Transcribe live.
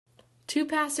Two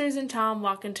pastors and Tom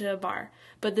walk into a bar,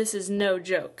 but this is no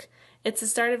joke. It's the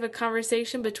start of a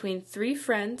conversation between three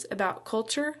friends about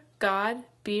culture, God,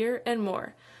 beer, and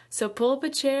more. So pull up a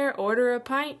chair, order a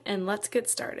pint, and let's get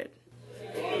started.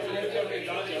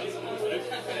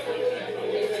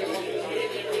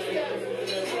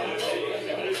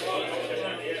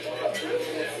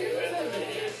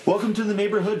 Welcome to the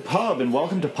Neighborhood Pub, and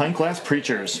welcome to Pint Glass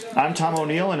Preachers. I'm Tom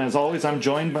O'Neill, and as always, I'm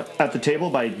joined at the table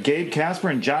by Gabe Casper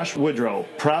and Josh Woodrow,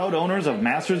 proud owners of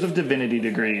Masters of Divinity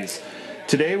degrees.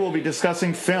 Today we'll be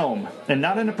discussing film, and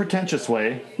not in a pretentious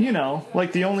way, you know,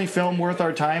 like the only film worth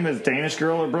our time is Danish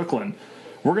Girl or Brooklyn.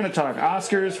 We're going to talk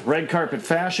Oscars, red carpet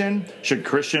fashion, should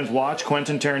Christians watch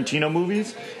Quentin Tarantino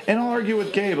movies, and I'll argue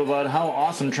with Gabe about how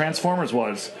awesome Transformers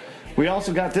was. We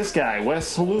also got this guy,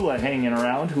 Wes Halula, hanging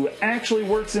around, who actually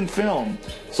works in film.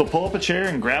 So pull up a chair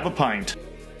and grab a pint.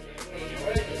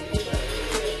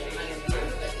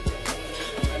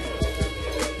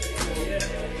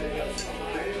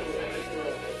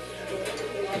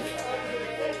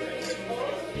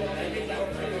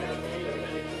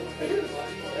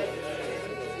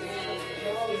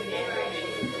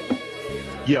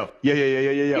 Yo. Yo.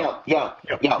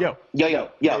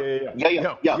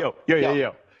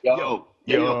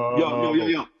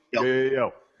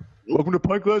 Welcome to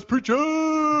Pint Glass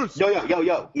Preachers.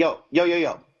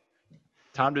 Yo.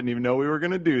 Tom didn't even know we were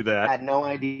going to do that. I had no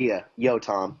idea. Yo,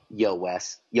 Tom. Yo,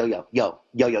 Wes. Yo.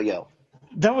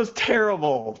 That was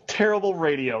terrible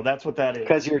radio. That's what that is.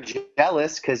 Because you're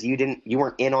jealous because you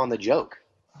weren't in on the joke.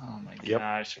 Oh my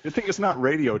gosh. Good thing it's not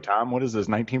radio, Tom. What is this,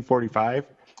 1945?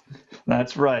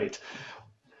 That's right.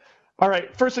 All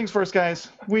right, first things first, guys.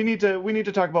 We need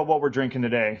to talk about what we're drinking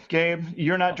today. Gabe,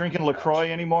 you're not drinking LaCroix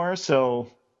anymore, so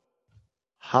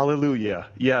hallelujah.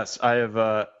 Yes, I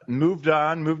have moved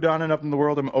on and up in the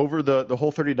world. I'm over the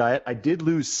Whole30 diet. I did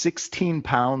lose 16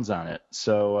 pounds on it.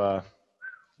 So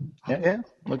yeah.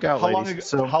 Look out,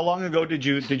 ladies. How long ago did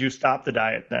you stop the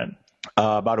diet then?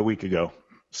 About a week ago.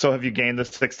 So have you gained the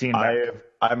 16 back?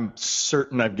 I'm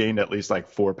certain I've gained at least like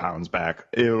 4 pounds back.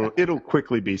 It'll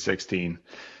quickly be 16.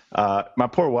 My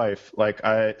poor wife,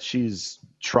 she's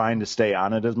trying to stay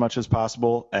on it as much as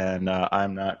possible, and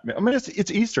I'm not. I mean, it's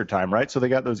Easter time, right? So they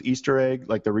got those Easter egg,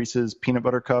 like the Reese's peanut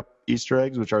butter cup Easter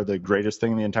eggs, which are the greatest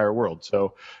thing in the entire world.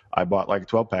 So I bought like a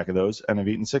 12-pack of those, and I've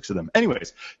eaten 6 of them.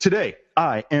 Anyways, today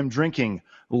I am drinking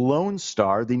Lone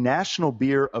Star, the national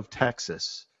beer of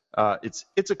Texas.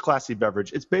 It's a classy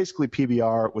beverage. It's basically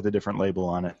PBR with a different label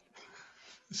on it.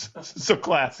 So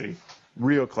classy.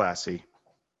 Real classy.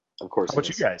 Of course. How about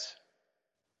you guys?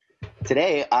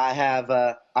 Today I have,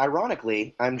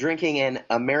 ironically, I'm drinking an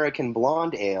American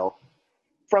Blonde Ale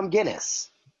from Guinness.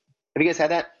 Have you guys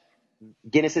had that?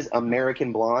 Guinness's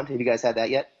American Blonde. Have you guys had that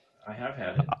yet? I have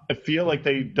had it. I feel like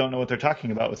they don't know what they're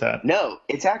talking about with that. No,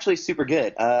 it's actually super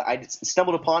good. I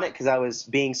stumbled upon it because I was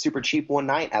being super cheap one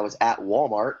night. I was at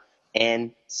Walmart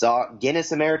and saw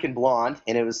Guinness American Blonde,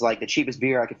 and it was like the cheapest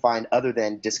beer I could find other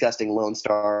than disgusting Lone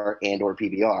Star and or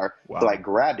PBR. Wow. So I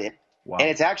grabbed it, and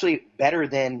it's actually better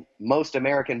than most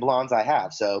American Blondes I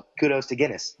have. So kudos to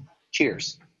Guinness.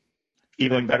 Cheers.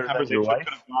 Even better than your wife?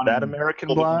 That American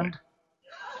Blonde?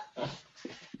 Did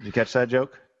you catch that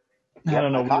joke? I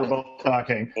don't know. We were both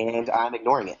talking. And I'm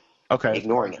ignoring it. Okay.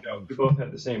 Ignoring it. We both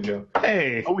had the same joke.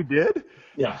 Hey. Oh, we did?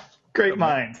 Yeah. Great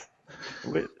minds.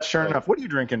 Sure enough. What are you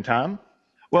drinking, Tom?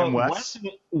 Well,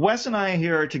 Wes and I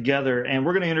here are together, and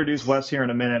we're going to introduce Wes here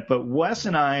in a minute. But Wes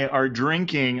and I are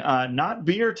drinking not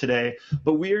beer today,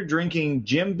 but we are drinking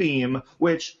Jim Beam,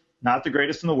 which not the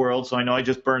greatest in the world. So I know I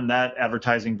just burned that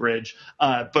advertising bridge.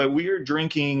 But we are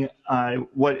drinking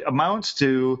what amounts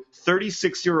to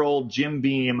 36-year-old Jim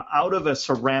Beam out of a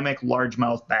ceramic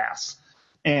largemouth bass.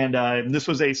 And this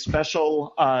was a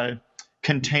special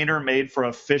container made for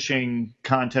a fishing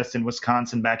contest in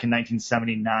Wisconsin back in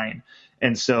 1979.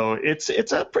 And so it's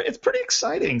pretty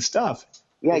exciting stuff.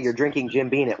 Yeah, you're drinking Jim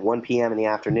Beam at 1 p.m. in the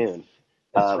afternoon.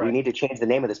 Right. We need to change the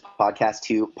name of this podcast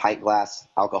to Pint Glass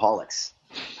Alcoholics.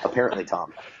 Apparently,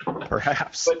 Tom.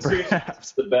 Perhaps. But seriously,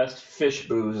 it's the best fish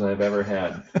booze I've ever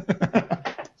had.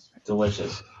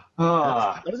 Delicious.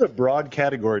 That is a broad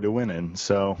category to win in,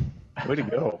 so way to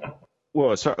go.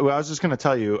 Well, I was just going to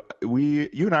tell you,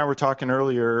 you and I were talking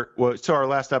earlier. So our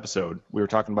last episode, we were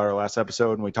talking about our last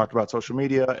episode, and we talked about social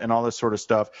media and all this sort of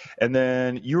stuff. And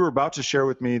then you were about to share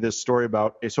with me this story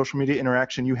about a social media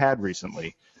interaction you had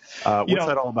recently. What's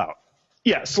that all about?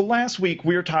 Yeah, so last week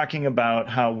we were talking about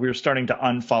how we're starting to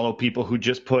unfollow people who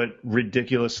just put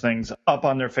ridiculous things up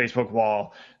on their Facebook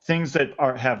wall, things that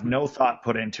have no thought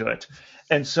put into it.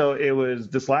 And so it was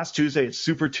this last Tuesday, it's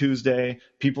Super Tuesday.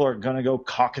 People are going to go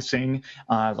caucusing.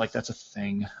 Like that's a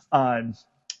thing. At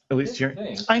least here,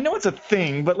 I know it's a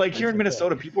thing, but like here in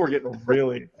Minnesota, people were getting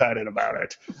really excited about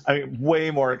it. I mean,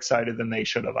 way more excited than they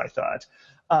should have, I thought.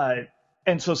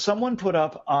 And so someone put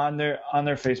up on their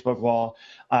Facebook wall,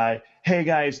 hey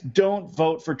guys, don't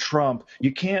vote for Trump.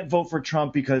 You can't vote for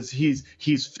Trump because he's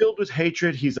filled with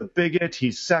hatred, he's a bigot,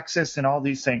 he's sexist, and all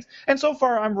these things. And so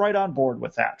far, I'm right on board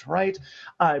with that, right?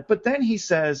 But then he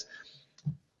says,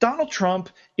 Donald Trump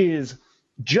is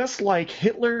just like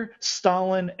Hitler,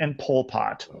 Stalin, and Pol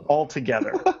Pot all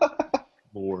together.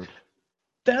 Lord.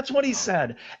 That's what he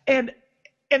said. And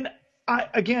I,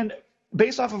 again,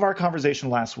 based off of our conversation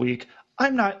last week,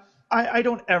 I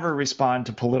don't ever respond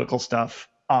to political stuff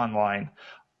online,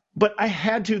 but I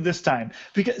had to this time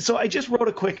so I just wrote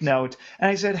a quick note and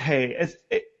I said, hey,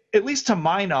 at least to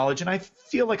my knowledge, and I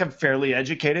feel like I'm fairly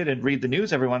educated and read the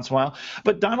news every once in a while,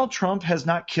 but Donald Trump has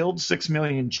not killed 6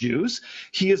 million Jews.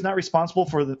 He is not responsible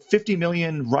for the 50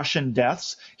 million Russian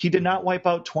deaths. He did not wipe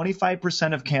out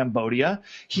 25% of Cambodia.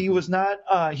 He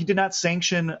did not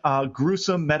sanction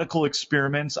gruesome medical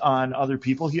experiments on other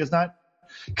people. He has not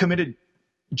committed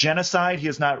genocide. He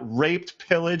has not raped,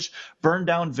 pillaged, burned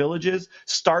down villages,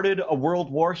 started a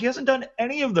world war. He hasn't done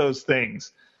any of those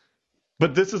things.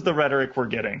 But this is the rhetoric we're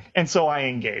getting. And so I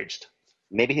engaged.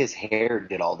 Maybe his hair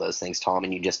did all those things, Tom,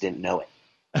 and you just didn't know it.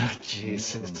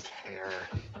 Jesus, hair.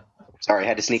 Sorry, I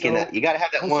had to sneak in that. You got to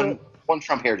have that one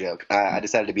Trump hair joke. I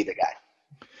decided to be the guy.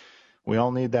 We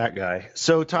all need that guy.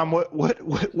 So, Tom,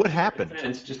 what happened?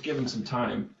 Just give him some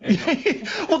time.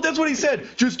 Well, that's what he said.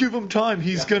 Just give him time.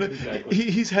 He's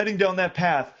he's heading down that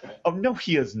path. Oh, no,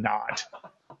 he is not.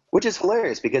 Which is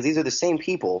hilarious because these are the same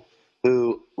people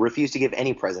who refuse to give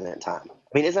any president time. I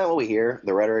mean, isn't that what we hear?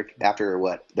 The rhetoric after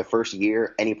the first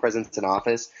year, any president's in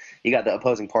office, you got the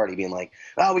opposing party being like,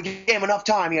 oh, we gave him enough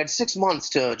time. He had 6 months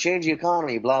to change the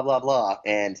economy, blah, blah, blah.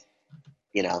 And,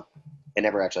 it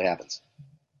never actually happens.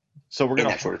 So we're in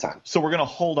that short of time. So we're going to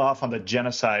hold off on the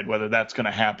genocide, whether that's going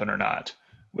to happen or not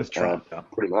with Trump.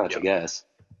 Pretty much, I guess.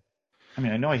 I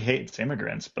mean, I know he hates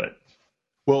immigrants, but.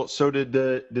 Well, so did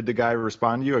the guy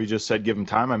respond to you, or you just said give him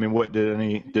time? I mean, what did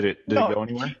it go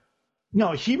anywhere?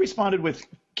 No, he responded with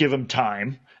give him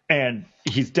time, and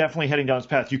he's definitely heading down his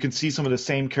path. You can see some of the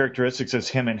same characteristics as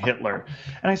him and Hitler.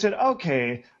 And I said,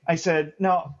 okay. I said,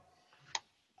 now,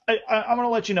 I'm going to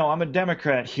let you know I'm a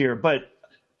Democrat here, but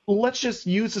let's just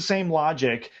use the same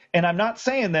logic. And I'm not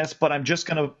saying this, but I'm just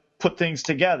going to put things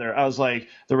together. I was like,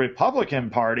 the Republican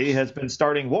Party has been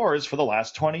starting wars for the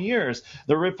last 20 years.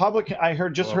 I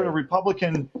heard a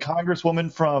Republican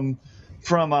congresswoman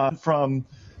from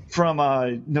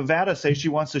Nevada say she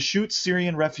wants to shoot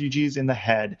Syrian refugees in the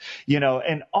head,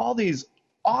 and all these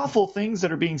awful things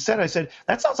that are being said. I said,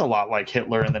 that sounds a lot like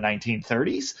Hitler in the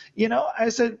 1930s. I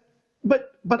said,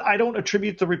 but I don't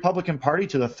attribute the Republican Party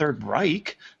to the Third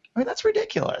Reich. I mean, that's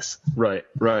ridiculous. Right.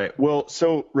 Well,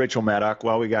 so Rachel Maddow,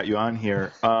 while we got you on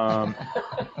here,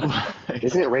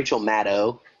 isn't it Rachel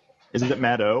Maddow? Isn't it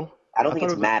Maddow? I don't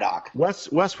think it's Maddock.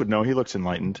 Wes would know. He looks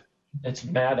enlightened. It's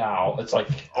Maddow. It's like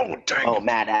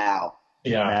Maddow.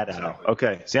 Yeah. Maddow.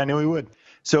 Okay. See, I knew he would.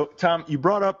 So, Tom, you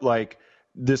brought up like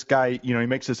this guy. He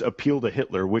makes this appeal to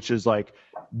Hitler, which is like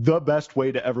the best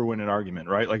way to ever win an argument,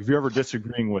 right? Like if you're ever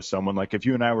disagreeing with someone, like if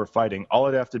you and I were fighting, all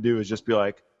I'd have to do is just be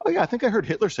like, oh yeah, I think I heard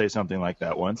Hitler say something like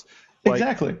that once.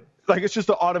 Exactly. Like it's just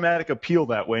an automatic appeal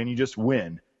that way and you just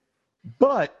win.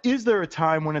 But is there a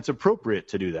time when it's appropriate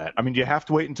to do that? I mean, do you have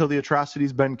to wait until the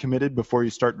atrocity's been committed before you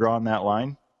start drawing that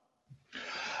line?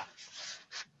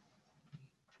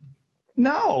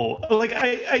 No,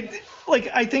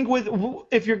 I think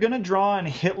if you're going to draw on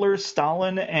Hitler,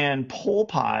 Stalin, and Pol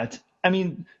Pot, I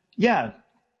mean, yeah,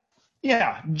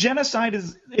 genocide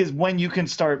is when you can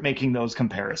start making those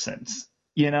comparisons.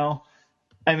 I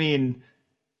mean,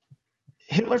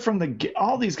 Hitler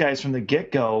all these guys from the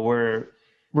get-go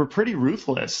were pretty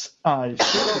ruthless.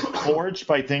 Forged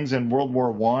by things in World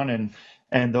War I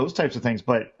and those types of things.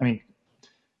 But I mean,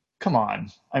 come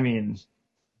on, I mean.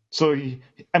 So,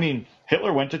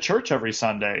 Hitler went to church every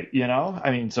Sunday,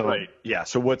 I mean, so. Right. Yeah.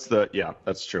 So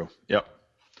that's true. Yep.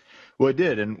 Well, it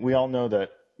did. And we all know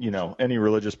that, any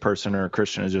religious person or a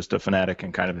Christian is just a fanatic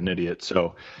and kind of an idiot.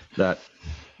 So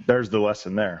there's the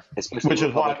lesson there.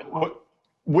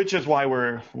 Which is why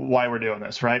we're doing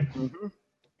this, right? Mm-hmm.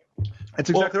 That's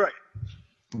exactly right.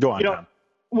 Go on.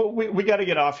 We got to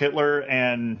get off Hitler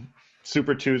and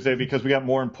Super Tuesday because we got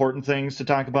more important things to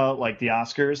talk about, like the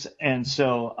Oscars. And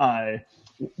so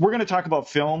we're going to talk about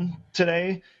film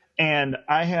today. And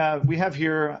we have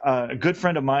here a good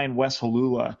friend of mine, Wes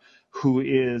Halula, who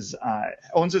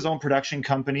owns his own production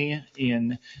company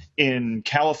in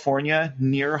California,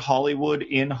 near Hollywood,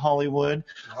 in Hollywood.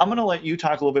 I'm going to let you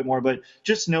talk a little bit more, but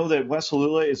just know that Wes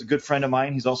Halula is a good friend of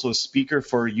mine. He's also a speaker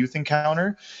for Youth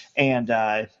Encounter and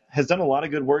has done a lot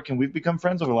of good work, and we've become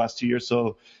friends over the last 2 years.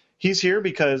 So he's here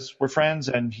because we're friends,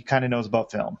 and he kind of knows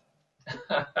about film.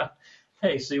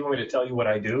 Hey, so you want me to tell you what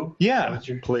I do? Yeah,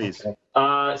 please.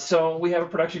 Okay. So we have a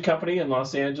production company in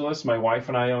Los Angeles. My wife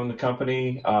and I own the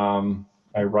company.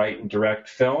 I write and direct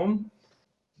film.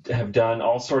 Have done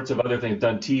all sorts of other things.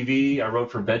 Done TV. I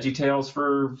wrote for VeggieTales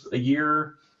for a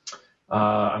year.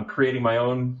 I'm creating my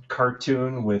own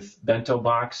cartoon with Bento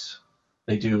Box.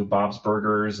 They do Bob's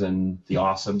Burgers and The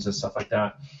Awesomes and stuff like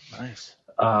that. Nice.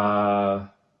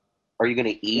 Are you going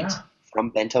to eat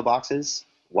from bento boxes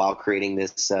while creating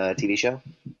this TV show?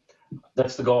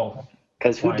 That's the goal.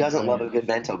 Because who doesn't love a good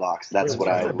bento box? That's what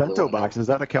I. Bento box, is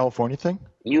that a California thing?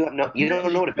 You don't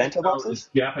know what a bento box is? It's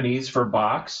Japanese for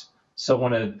box. So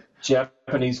when a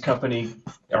Japanese company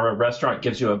or a restaurant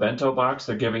gives you a bento box,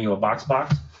 they're giving you a box.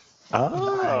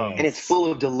 Oh. And it's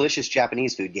full of delicious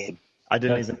Japanese food, Gabe. I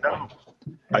didn't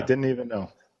even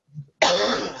know.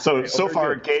 So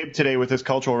far, Gabe today with his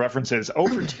cultural references, 0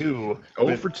 for 2.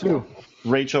 0 for 2.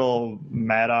 Rachel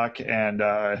Maddock and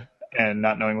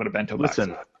not knowing what a bento box is.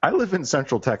 Listen, I live in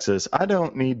Central Texas. I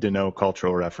don't need to know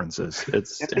cultural references.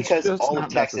 It's because just all not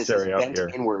of Texas is necessary out bent here.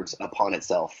 inwards upon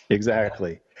itself.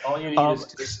 Exactly. All you need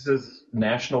is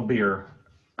national beer.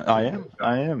 I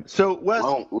am. So, Wes,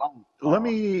 let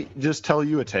me just tell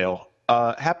you a tale.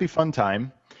 Happy Fun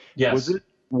Time. Yes. Was it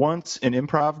once an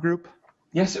improv group?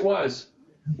 Yes, it was.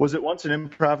 Was it once an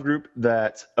improv group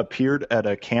that appeared at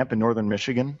a camp in northern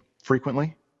Michigan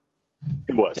frequently?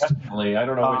 It was. Definitely. I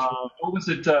don't know which one. What was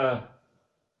it?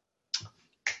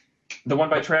 The one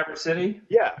by Traverse City?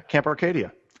 Yeah, Camp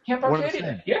Arcadia. Camp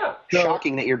Arcadia. Yeah.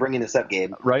 Shocking that you're bringing this up,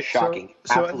 Gabe. Right. Shocking.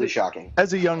 So Absolutely shocking.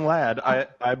 As a young lad,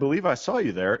 I believe I saw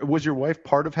you there. Was your wife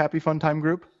part of Happy Fun Time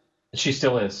group? She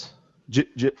still is.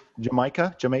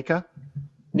 Jamaica? Janika.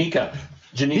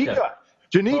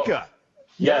 Janika.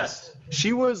 Yes.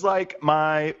 She was like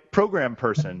my program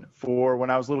person for when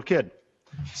I was a little kid.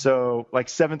 So like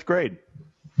 7th grade.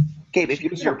 Gabe, if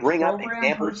you're going to bring up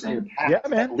examples in your past, yeah,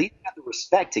 man. at least have the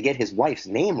respect to get his wife's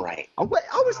name right. I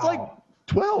was like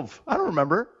 12. I don't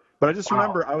remember. But I just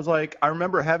remember, I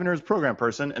remember having her as program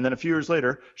person, and then a few years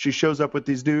later, she shows up with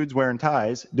these dudes wearing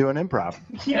ties doing improv.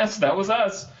 Yes, that was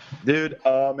us. Dude,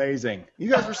 amazing.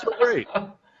 You guys were so great.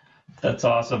 That's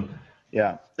awesome.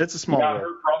 Yeah, it's a small world.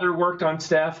 Her brother worked on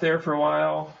staff there for a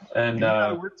while. And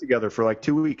I worked together for like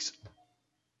 2 weeks.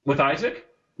 With Isaac?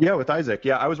 Yeah, with Isaac.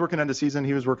 Yeah, I was working end of season.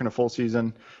 He was working a full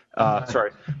season.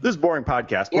 Sorry. This is a boring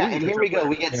podcast. Yeah, and here we go.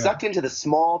 We get sucked into the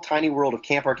small, tiny world of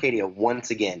Camp Arcadia once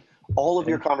again. All of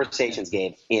your conversations,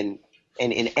 Gabe, in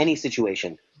any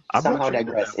situation, somehow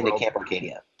digress into Camp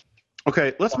Arcadia.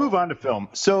 Okay, let's move on to film.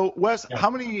 So, Wes, how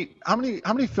many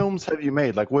films have you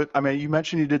made? Like, what? I mean, you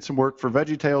mentioned you did some work for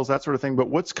VeggieTales, that sort of thing. But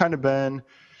what's kind of been,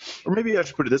 or maybe I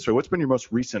should put it this way: what's been your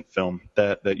most recent film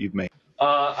that you've made?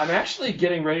 I'm actually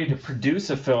getting ready to produce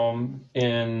a film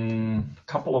in a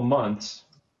couple of months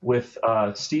with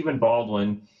Stephen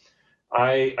Baldwin.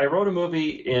 I wrote a movie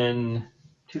in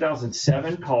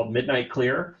 2007 called Midnight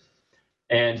Clear,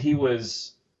 and he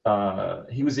was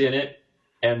in it.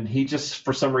 And he just,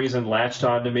 for some reason, latched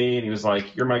on to me, and he was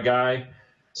like, "You're my guy."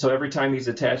 So every time he's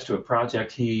attached to a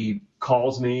project, he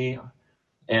calls me,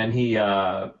 and he's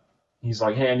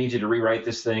like, "Hey, I need you to rewrite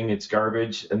this thing. It's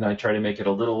garbage." And I try to make it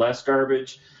a little less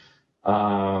garbage.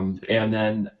 And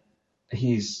then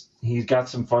he's got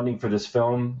some funding for this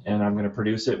film, and I'm going to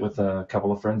produce it with a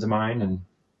couple of friends of mine. And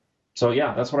so,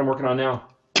 yeah, that's what I'm working on now.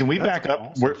 Can we back up?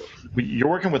 Awesome. You're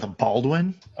working with a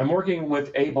Baldwin? I'm working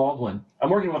with a Baldwin. I'm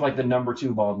working with like the number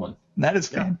 2 Baldwin. That is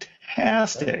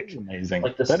fantastic. That is amazing.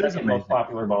 Like the second most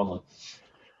popular Baldwin.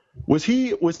 Was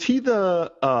he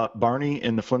the Barney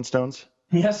in the Flintstones?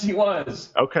 Yes, he was.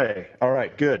 Okay. All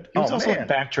right. Good. He was also in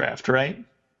Backdraft, right?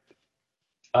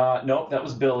 Nope, that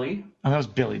was Billy. Oh, that was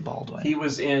Billy Baldwin. He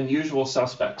was in Usual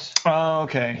Suspects. Oh,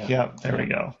 okay. Yep. There we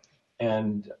go.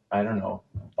 And I don't know,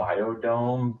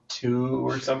 Biodome 2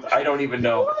 or something. I don't even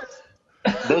know.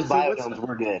 Those Biodomes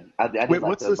were good. Wait,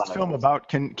 what's this film about?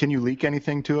 Can you leak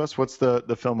anything to us? What's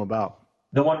the film about?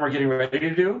 The one we're getting ready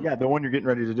to do? Yeah, the one you're getting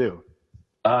ready to do.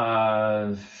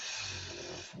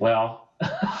 Well,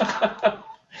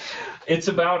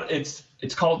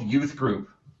 it's called Youth Group,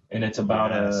 and it's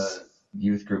about a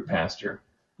youth group pastor.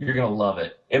 You're gonna love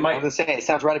it. It I was might. gonna say it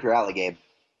sounds right up your alley, Gabe.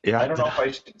 Yeah, I don't know if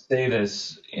I should say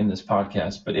this in this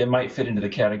podcast, but it might fit into the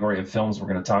category of films we're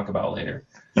going to talk about later.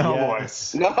 Oh,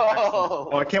 Yes. No.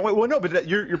 Oh, I can't wait. Well, no, but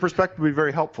your perspective will be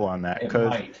very helpful on that. It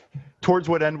Because might. towards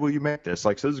what end will you make this?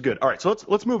 Like, so this is good. All right, so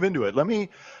let's move into it.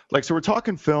 So we're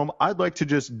talking film. I'd like to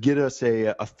just get us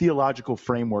a theological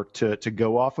framework to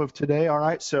go off of today. All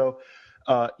right, so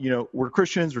we're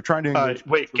Christians. We're trying to engage.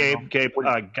 Wait, Gabe.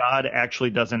 God actually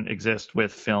doesn't exist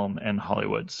with film and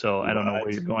Hollywood, so I don't know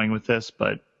where you're going with this,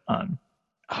 but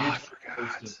I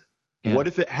forgot. Yeah. What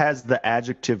if it has the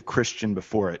adjective Christian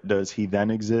before it? Does he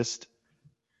then exist?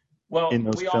 Well, in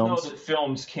those we all know films? that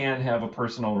films can have a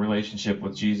personal relationship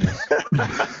with Jesus.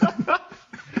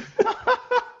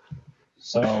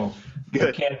 So there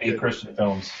Good, can be Christian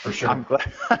films for sure.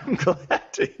 I'm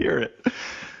glad to hear it.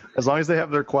 As long as they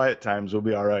have their quiet times, we'll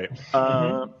be all right.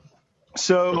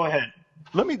 So go ahead.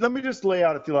 Let me just lay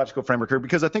out a theological framework here,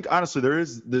 because I think honestly there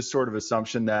is this sort of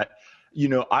assumption that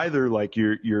either like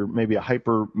you're maybe a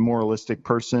hyper moralistic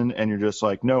person and you're just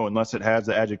like, no, unless it has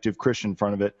the adjective Christian in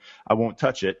front of it, I won't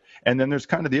touch it. And then there's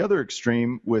kind of the other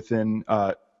extreme within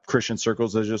Christian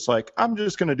circles is just like, I'm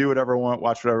just going to do whatever I want,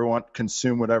 watch whatever I want,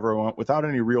 consume whatever I want without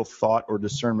any real thought or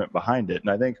discernment behind it. And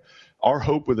I think our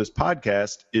hope with this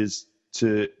podcast is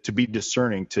to be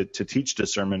discerning, to teach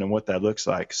discernment and what that looks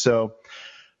like. So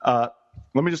let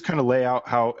me just kind of lay out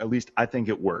how at least I think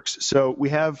it works. So we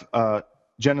have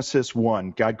Genesis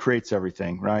 1, God creates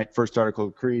everything, right? First article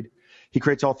of the Creed. He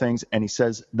creates all things, and he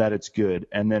says that it's good.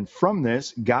 And then from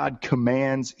this, God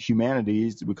commands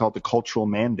humanity. We call it the cultural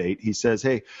mandate. He says,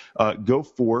 hey, go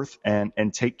forth and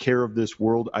take care of this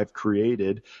world I've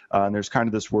created. And there's kind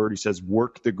of this word, he says,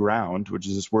 work the ground, which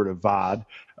is this word avad,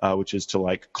 which is to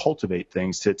like cultivate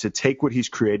things, to take what he's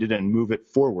created and move it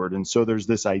forward. And so there's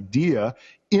this idea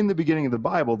in the beginning of the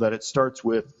Bible that it starts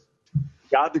with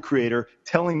God, the creator,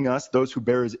 telling us, those who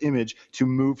bear his image, to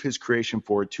move his creation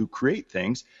forward, to create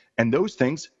things. And those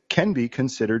things can be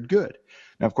considered good.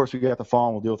 Now, of course, we got the fall,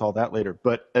 and we'll deal with all that later.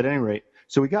 But at any rate,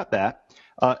 so we got that.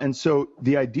 And so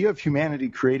the idea of humanity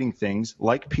creating things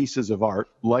like pieces of art,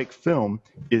 like film,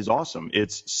 is awesome.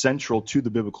 It's central to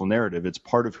the biblical narrative. It's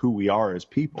part of who we are as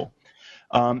people.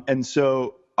 And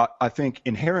so I think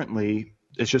inherently,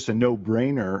 it's just a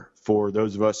no-brainer for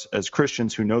those of us as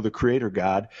Christians who know the Creator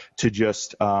God to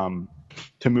just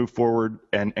to move forward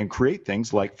and create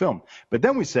things like film. But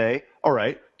then we say, all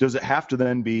right, does it have to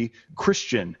then be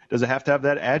Christian? Does it have to have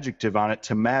that adjective on it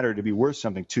to matter, to be worth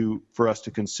something, for us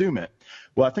to consume it?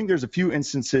 Well, I think there's a few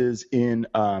instances in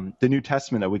the New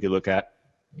Testament that we could look at.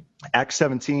 Acts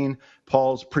 17,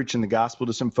 Paul's preaching the gospel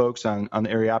to some folks on the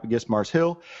Areopagus, Mars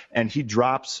Hill, and he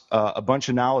drops a bunch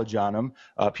of knowledge on them,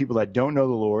 people that don't know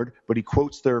the Lord, but he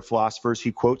quotes their philosophers,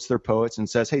 he quotes their poets and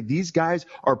says, hey, these guys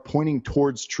are pointing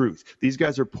towards truth. These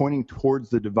guys are pointing towards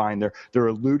the divine. They're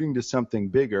alluding to something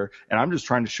bigger, and I'm just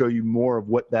trying to show you more of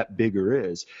what that bigger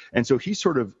is. And so he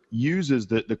sort of uses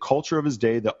the culture of his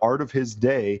day, the art of his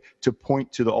day, to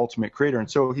point to the ultimate creator.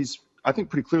 And so he's, I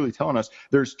think, pretty clearly telling us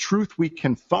there's truth we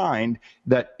can find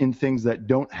that in things that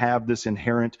don't have this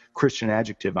inherent Christian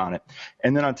adjective on it.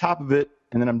 And then on top of it,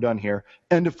 and then I'm done here,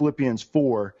 end of Philippians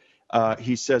 4,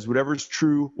 he says, whatever's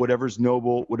true, whatever's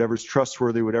noble, whatever's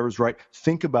trustworthy, whatever's right,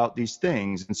 think about these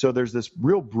things. And so there's this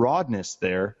real broadness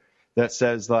there that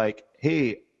says like,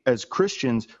 hey, as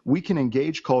Christians, we can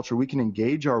engage culture, we can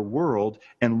engage our world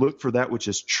and look for that which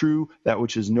is true, that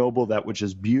which is noble, that which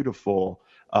is beautiful,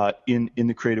 in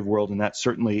the creative world, and that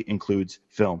certainly includes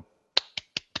film.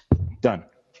 Done.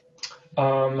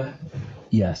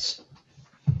 Yes.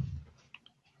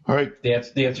 All right. The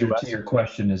answer to your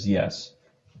question is yes.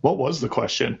 What was the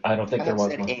question? I don't think there was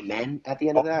said one. amen at the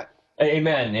end of that.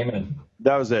 Amen.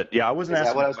 That was it. Yeah, I wasn't Is that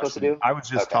asking what a I was supposed to question. do? I was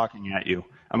just Okay. talking at you.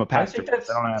 I'm a pastor. I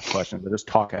don't ask questions. I just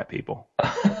talk at people.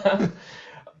 Do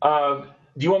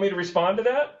you want me to respond to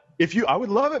that? I would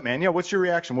love it, man. Yeah. What's your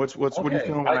reaction? What are you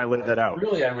feeling when I lay that out?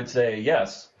 Really, I would say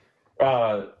yes.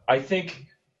 I think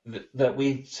that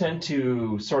we tend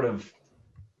to sort of.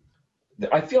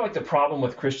 I feel like the problem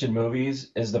with Christian movies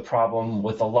is the problem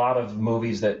with a lot of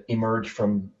movies that emerge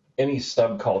from any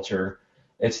subculture.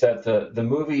 It's that the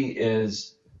movie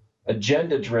is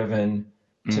agenda driven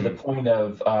to the point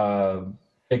of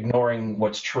ignoring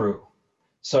what's true.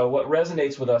 So what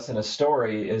resonates with us in a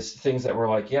story is things that we're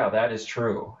like, yeah, that is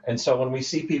true. And so when we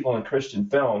see people in Christian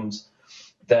films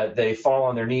that they fall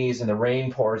on their knees and the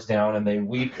rain pours down and they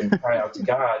weep and cry out to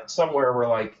God, somewhere we're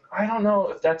like, I don't know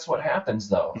if that's what happens,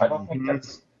 though. I don't think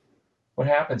that's what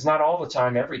happens. Not all the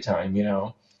time, every time, you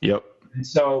know. Yep. And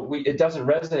so it doesn't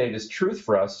resonate as truth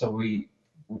for us. So we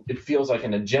it feels like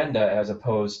an agenda as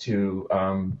opposed to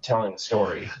telling a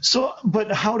story. So,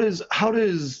 but how does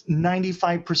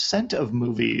 95% of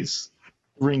movies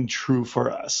ring true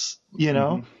for us? You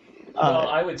know, Well,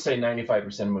 I would say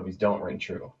 95% of movies don't ring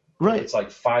true. right? It's like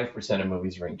 5% of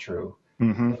movies ring true.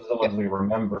 Mm-hmm. Those are the ones we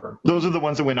remember. Those are the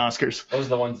ones that win Oscars. Those are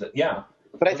the ones that, yeah.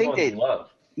 But I those are think the ones they we love.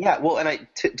 Yeah, well, and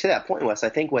to that point, Wes, I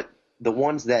think what the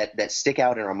ones that stick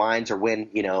out in our minds or win,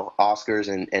 Oscars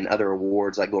and other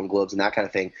awards like Golden Globes and that kind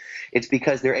of thing, it's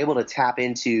because they're able to tap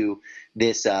into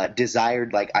this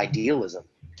desired like idealism.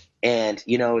 And,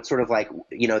 it's sort of like,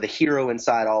 the hero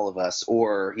inside all of us,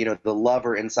 or, the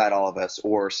lover inside all of us,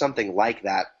 or something like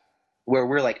that, where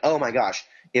we're like, oh my gosh,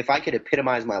 if I could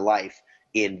epitomize my life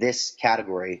in this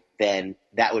category, then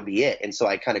that would be it. And so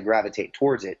I kind of gravitate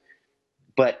towards it.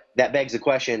 But that begs the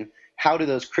question, how do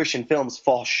those Christian films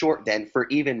fall short then for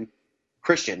even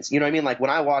Christians? You know what I mean? Like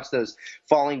when I watch those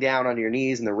falling down on your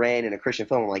knees in the rain in a Christian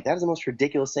film, I'm like, that is the most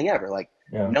ridiculous thing ever. Like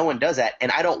no one does that.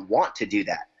 And I don't want to do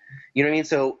that. You know what I mean?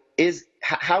 So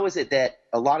how is it that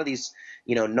a lot of these,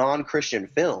 non-Christian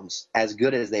films, as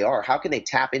good as they are, how can they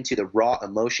tap into the raw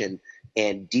emotion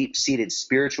and deep-seated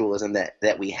spiritualism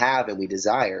that we have and we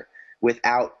desire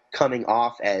without coming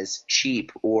off as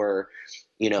cheap or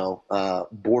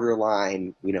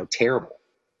borderline, terrible?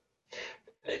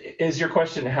 Is your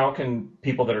question, how can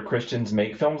people that are Christians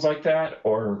make films like that?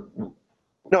 Or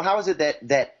no, how is it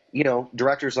that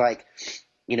directors like,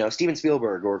 Steven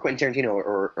Spielberg or Quentin Tarantino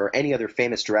or any other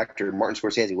famous director, Martin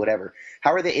Scorsese, whatever,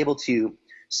 how are they able to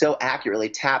so accurately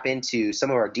tap into some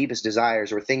of our deepest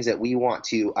desires or things that we want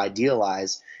to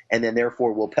idealize, and then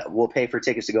therefore we'll pay for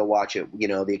tickets to go watch it?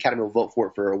 The Academy will vote for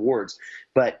it for awards.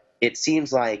 But it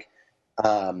seems like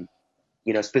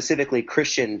specifically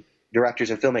Christian directors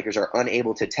and filmmakers are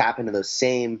unable to tap into those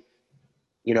same,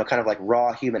 kind of like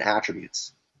raw human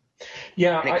attributes.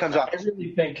 Yeah, I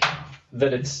really think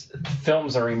that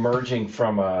films are emerging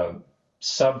from a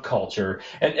subculture.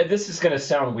 And this is going to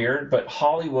sound weird, but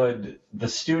Hollywood, the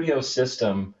studio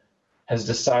system, has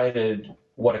decided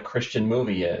what a Christian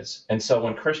movie is. And so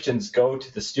when Christians go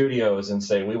to the studios and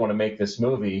say, we want to make this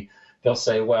movie, they'll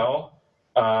say, well,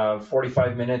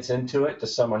 45 minutes into it,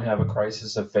 does someone have a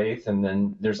crisis of faith? And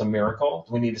then there's a miracle.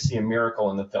 We need to see a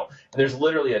miracle in the film. And there's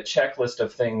literally a checklist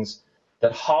of things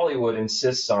that Hollywood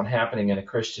insists on happening in a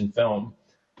Christian film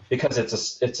because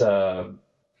it's a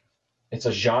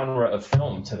genre of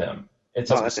film to them. It's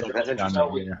that's interesting. I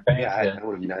would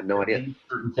have no idea.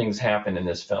 Certain things happen in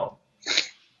this film.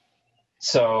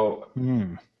 So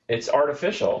it's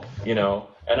artificial,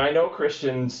 and I know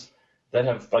Christians that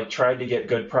have tried to get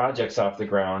good projects off the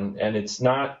ground, and it's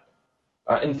not.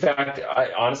 In fact,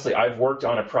 I've worked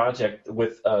on a project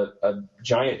with a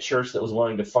giant church that was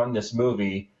willing to fund this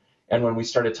movie, and when we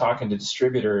started talking to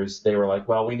distributors, they were like,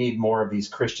 "Well, we need more of these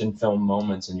Christian film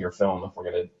moments in your film if we're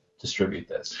going to distribute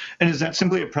this." And is that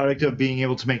simply a product of being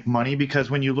able to make money? Because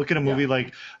when you look at a movie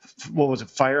like, what was it,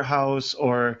 Firehouse,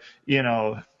 or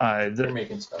they're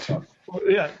making stuff up.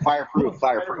 Yeah, Fireproof.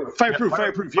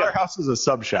 Yeah. Firehouse is a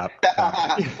sub shop.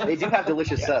 They do have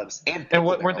delicious subs. And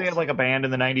what weren't they like a band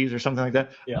in the 90s or something like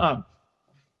that? Yeah.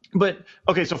 But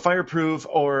okay, so Fireproof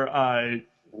or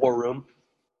War Room,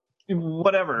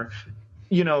 whatever.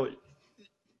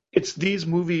 It's these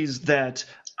movies that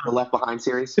the Left Behind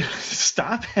series.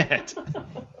 Stop it.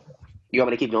 You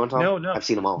want me to keep going, Tom? No. I've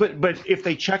seen them all. But if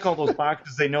they check all those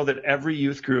boxes, they know that every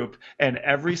youth group and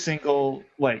every single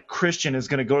Christian is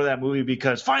going to go to that movie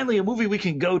because finally a movie we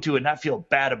can go to and not feel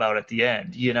bad about at the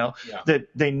end. That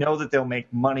they know that they'll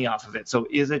make money off of it. So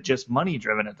is it just money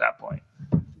driven at that point?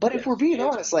 But if we're being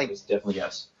honest, definitely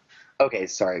yes. Okay,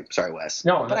 sorry, Wes.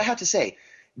 No, but I have to say,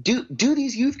 do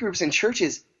these youth groups and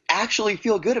churches actually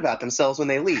feel good about themselves when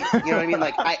they leave? You know what I mean?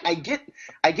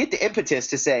 I get the impetus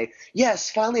to say,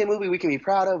 yes, finally a movie we can be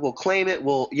proud of. We'll claim it.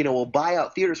 We'll buy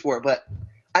out theaters for it. But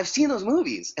I've seen those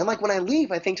movies, and when I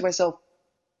leave, I think to myself,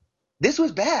 this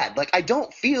was bad. I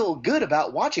don't feel good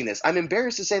about watching this. I'm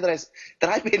embarrassed to say that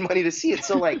I paid money to see it.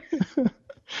 So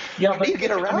yeah, but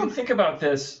think about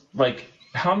this.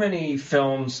 How many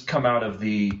films come out of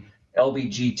the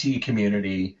LBGT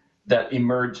community that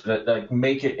emerge, that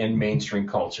make it in mainstream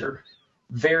culture?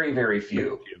 Very, very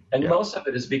few. And most of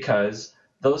it is because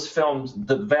those films,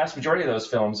 the vast majority of those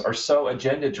films are so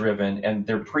agenda driven and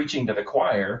they're preaching to the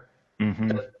choir.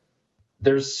 That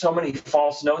there's so many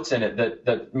false notes in it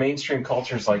that mainstream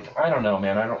culture is like, I don't know,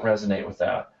 man, I don't resonate with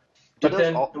that. But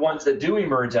then the ones that do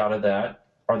emerge out of that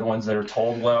are the ones that are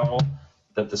told well,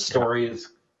 that the story is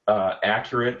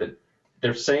accurate, that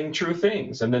they're saying true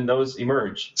things, and then those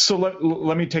emerge. So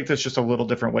let me take this just a little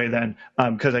different way then,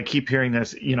 because I keep hearing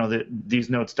this, that these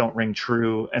notes don't ring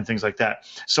true and things like that.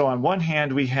 So on one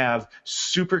hand, we have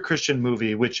super Christian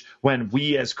movie, which when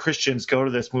we as Christians go to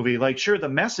this movie, like, sure, the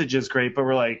message is great, but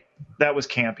we're like, that was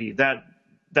campy, that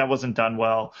wasn't done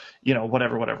well,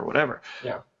 whatever.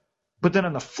 Yeah. But then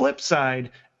on the flip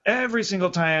side, every single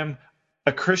time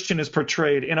a Christian is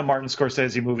portrayed in a Martin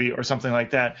Scorsese movie or something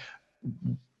like that,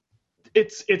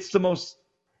 it's the most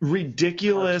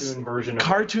ridiculous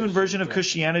cartoon version of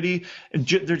Christianity.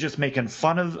 They're just making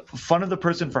fun of the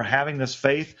person for having this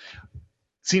faith.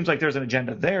 Seems like there's an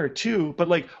agenda there too, but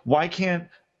like, why can't,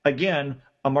 again,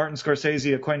 a Martin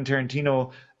Scorsese, a Quentin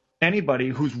Tarantino, anybody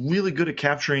who's really good at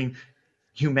capturing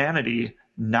humanity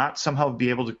not somehow be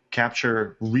able to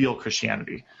capture real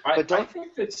Christianity? I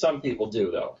think that some people do,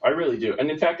 though. I really do.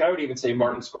 And in fact, I would even say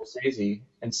Martin Scorsese,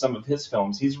 in some of his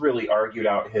films, he's really argued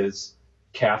out his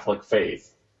Catholic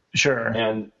faith. Sure.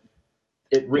 And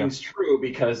it rings true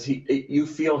because you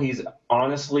feel he's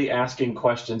honestly asking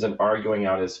questions and arguing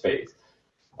out his faith.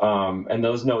 And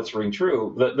those notes ring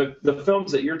true. The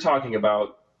films that you're talking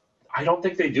about, I don't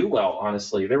think they do well,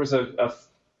 honestly. There was a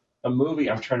movie,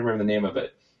 I'm trying to remember the name of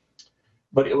it,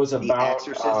 but it was about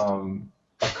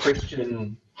a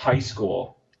Christian high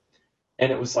school,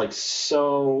 and it was like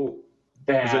so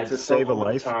bad. Was it To Save a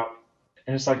Life?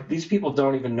 And it's like, these people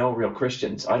don't even know real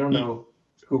Christians. I don't know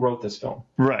who wrote this film.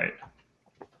 Right.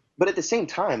 But at the same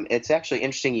time, it's actually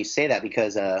interesting you say that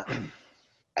because,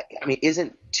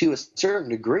 isn't to a certain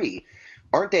degree,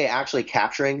 aren't they actually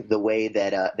capturing the way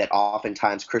that that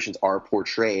oftentimes Christians are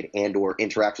portrayed and or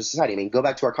interact with society? I mean, go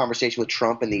back to our conversation with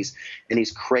Trump and these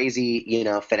crazy,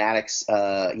 fanatics,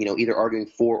 either arguing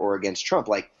for or against Trump.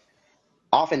 Like,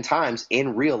 oftentimes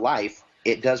in real life,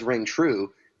 it does ring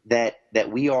true that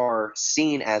we are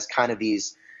seen as kind of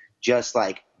these just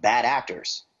like bad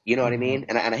actors. You know what I mean?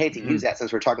 And I hate to use that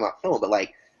since we're talking about film, but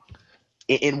like,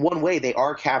 in one way, they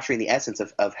are capturing the essence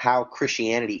of how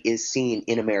Christianity is seen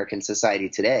in American society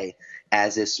today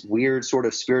as this weird sort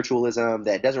of spiritualism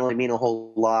that doesn't really mean a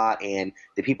whole lot, and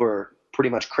the people are pretty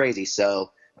much crazy,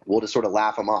 so we'll just sort of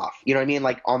laugh them off. You know what I mean?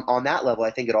 Like, on that level,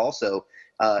 I think it also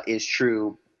is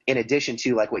true in addition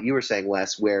to, like what you were saying,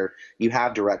 Wes, where you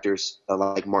have directors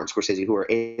like Martin Scorsese who are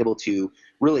able to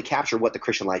really capture what the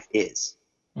Christian life is.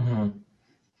 Mm-hmm.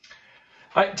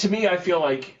 To me, I feel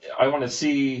like I want to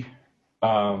see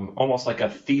almost like a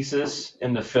thesis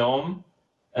in the film,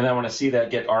 and I want to see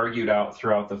that get argued out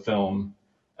throughout the film,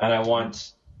 and I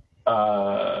want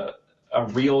a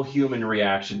real human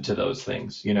reaction to those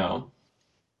things.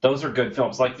 Those are good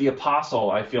films. Like The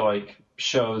Apostle, I feel like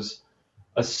shows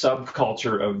a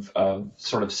subculture of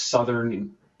sort of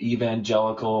Southern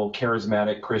evangelical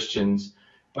charismatic Christians,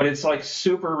 but it's like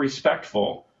super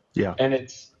respectful, and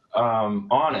it's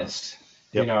honest.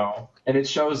 And it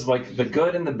shows like the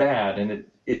good and the bad, and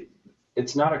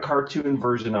it's not a cartoon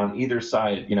version on either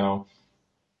side.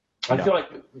 I feel like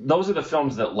those are the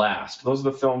films that last. Those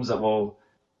are the films that will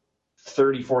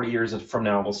 30, 40 years from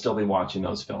now we'll still be watching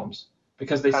those films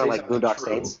because they say like something Boondock true,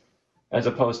 Saints, as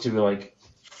opposed to like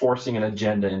forcing an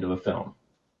agenda into a film.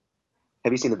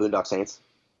 Have you seen the Boondock Saints?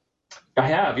 I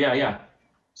have, yeah.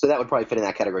 So that would probably fit in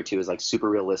that category too, is like super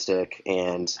realistic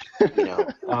and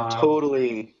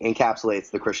totally encapsulates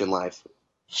the Christian life.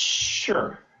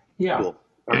 Sure. Yeah. Cool.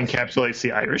 It encapsulates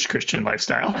the Irish Christian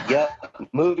lifestyle. Yep.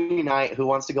 Movie night. Who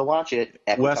wants to go watch it?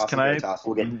 Wes, can I?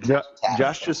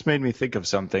 Josh just made me think of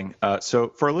something. So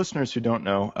for our listeners who don't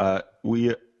know,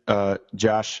 we,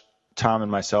 Josh, Tom,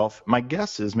 and myself, my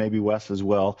guess is maybe Wes as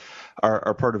well,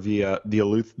 are part of the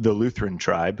Lutheran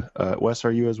tribe. Wes,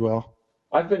 are you as well?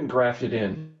 I've been grafted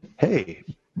in. Hey,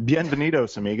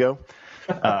 bienvenidos, amigo.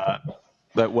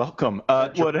 But welcome.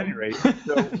 Well, at any rate,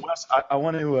 so Wes, I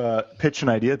want to pitch an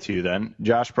idea to you then.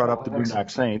 Josh brought up the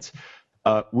Boondock Saints.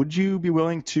 Would you be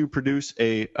willing to produce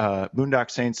a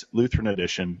Boondock Saints Lutheran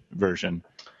edition version?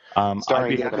 I'd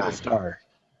be happy to star.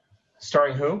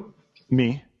 Starring who?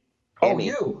 Me. And me.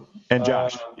 You. And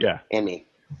Josh. Yeah. And me.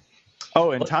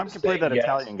 Oh, and Tom can play that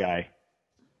Italian guy.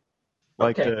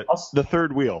 Like the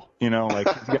third wheel, like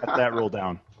he's got that rule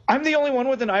down. I'm the only one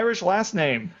with an Irish last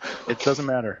name. It doesn't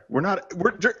matter. We're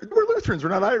Lutherans. We're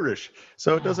not Irish,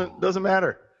 so it doesn't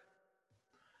matter.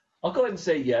 I'll go ahead and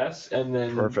say yes, and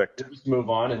then Perfect. Just move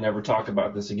on and never talk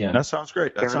about this again. That sounds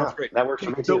great. That works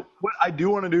for me too. So what I do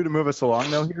want to do to move us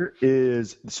along though here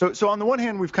is so on the one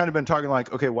hand we've kind of been talking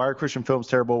like, okay, why are Christian films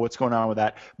terrible? What's going on with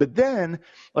that? But then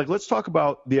like let's talk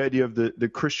about the idea of the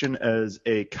Christian as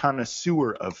a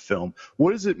connoisseur of film.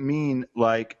 What does it mean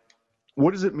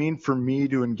for me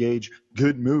to engage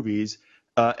good movies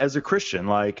as a Christian,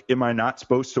 like, am I not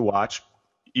supposed to watch,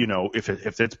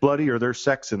 if it's bloody or there's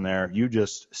sex in there, you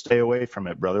just stay away from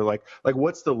it, brother. Like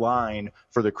what's the line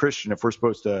for the Christian if we're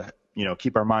supposed to,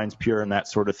 keep our minds pure and that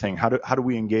sort of thing? How do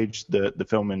we engage the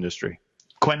film industry?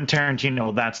 Quentin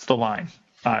Tarantino, that's the line.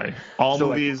 All so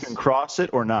movies you can cross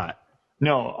it or not.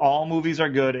 No, all movies are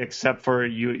good except for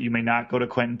you may not go to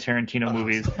Quentin Tarantino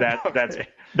movies.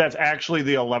 That's actually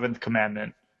the 11th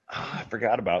commandment. Oh, I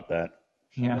forgot about that.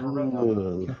 Yeah.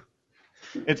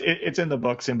 It's in the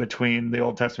books in between the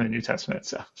Old Testament and New Testament.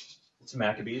 So it's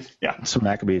Maccabees. Yeah, some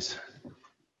Maccabees.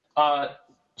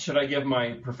 Should I give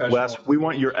my professional? Wes, we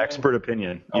want your expert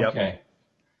opinion. Okay. Yep.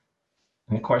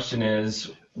 And the question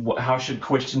is, how should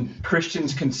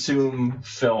Christians consume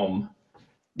film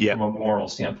from a moral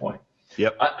standpoint?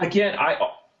 Yep. Again, I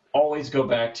always go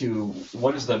back to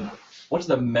what is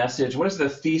the message? What is the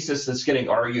thesis that's getting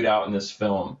argued out in this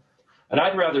film? And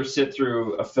I'd rather sit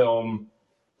through a film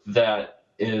that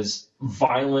is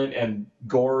violent and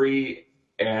gory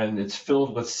and it's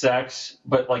filled with sex,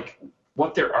 but like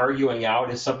what they're arguing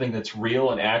out is something that's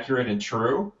real and accurate and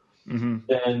true,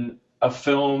 than a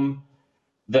film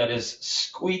that is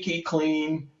squeaky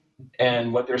clean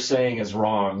and what they're saying is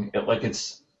wrong.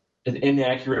 It's an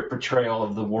inaccurate portrayal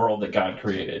of the world that God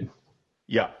created.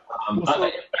 Yeah. In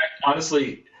fact,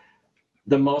 honestly,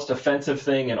 the most offensive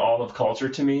thing in all of culture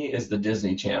to me is the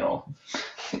Disney Channel.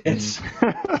 It's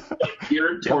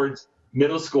geared towards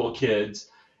middle school kids,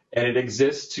 and it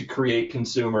exists to create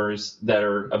consumers that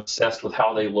are obsessed with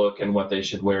how they look and what they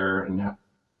should wear, and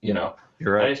You're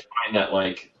right. I just find that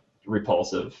like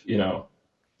repulsive. Yeah.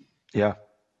 Yeah,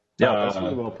 that's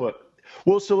really well put.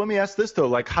 Well, so let me ask this though,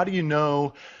 like, how do you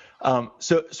know?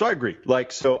 So I agree.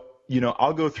 Like, so,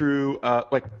 I'll go through,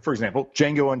 like, for example,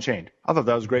 Django Unchained. I thought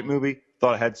that was a great movie.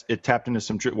 Thought it tapped into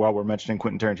some, while we're mentioning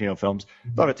Quentin Tarantino films,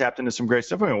 thought it tapped into some great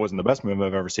stuff. I mean, it wasn't the best movie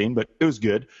I've ever seen, but it was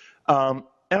good. And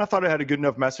I thought it had a good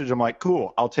enough message. I'm like,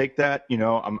 cool, I'll take that.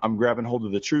 I'm grabbing hold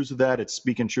of the truths of that. It's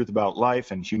speaking truth about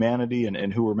life and humanity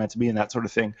and who we're meant to be and that sort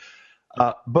of thing.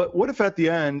 But what if at the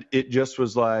end it just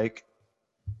was like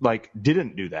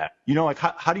didn't do that? Like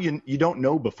how do you don't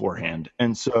know beforehand?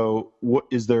 And so what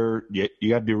is there? You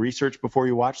got to do research before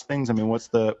you watch things. I mean, what's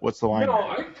the line?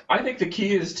 I think the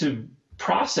key is to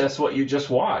process what you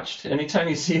just watched. Anytime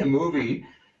you see a movie,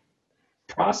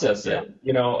 process it.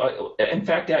 In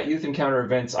fact, at Youth Encounter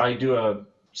events, I do a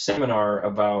seminar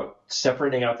about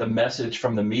separating out the message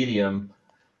from the medium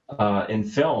in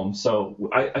film. So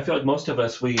I feel like most of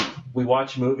us, we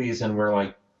watch movies and we're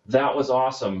like, that was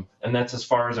awesome, and that's as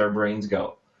far as our brains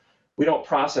go. We don't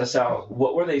process out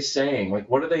what were they saying, like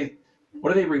what are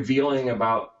they revealing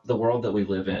about the world that we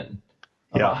live in,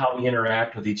 about how we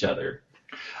interact with each other.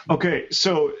 Okay,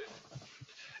 so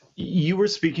you were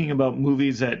speaking about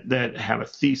movies that have a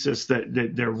thesis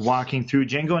that they're walking through.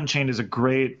 Django Unchained is a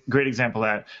great example of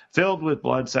that, filled with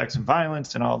blood, sex, and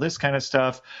violence and all this kind of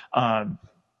stuff.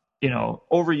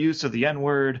 Overuse of the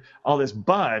N-word, all this,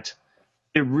 but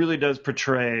it really does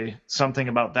portray something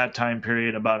about that time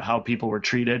period, about how people were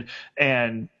treated.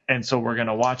 And so we're going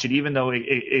to watch it, even though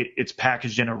it's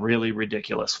packaged in a really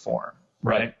ridiculous form.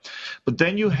 Right. But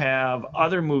then you have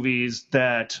other movies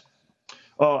that,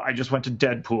 I just went to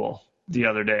Deadpool the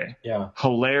other day. Yeah.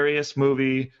 Hilarious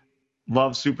movie.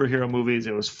 Love superhero movies.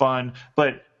 It was fun,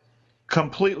 but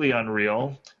completely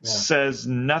unreal. Yeah. Says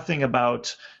nothing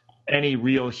about any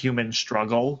real human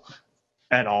struggle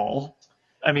at all.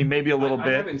 I mean, maybe a little bit.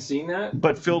 I haven't seen that.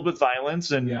 But filled with violence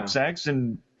and sex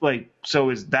and so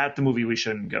is that the movie we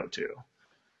shouldn't go to?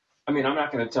 I mean, I'm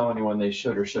not going to tell anyone they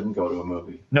should or shouldn't go to a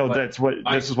movie. No, this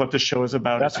is what the show is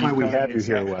about. That's why we have you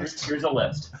here, Wes. Here's a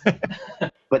list.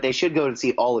 But they should go and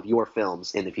see all of your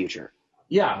films in the future.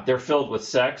 Yeah, they're filled with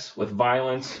sex, with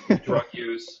violence, drug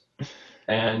use,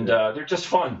 and they're just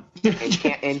fun.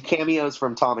 and cameos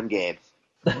from Tom and Gabe.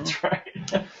 That's right.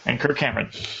 And Kirk Cameron.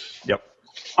 Yep.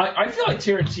 I feel like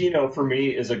Tarantino, for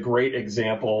me, is a great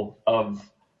example of,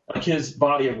 like, his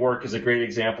body of work is a great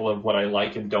example of what I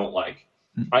like and don't like.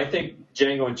 I think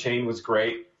Django Unchained was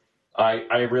great.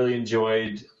 I really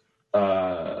enjoyed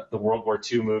the World War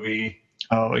II movie.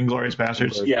 Oh, Inglourious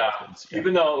Basterds. Yeah.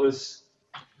 Even though it was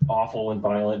awful and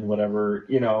violent and whatever,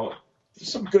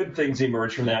 some good things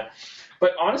emerged from that.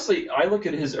 But honestly, I look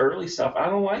at his early stuff, I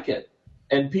don't like it.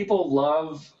 And people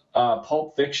love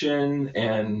Pulp Fiction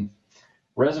and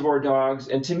Reservoir Dogs,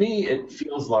 and to me, it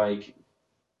feels like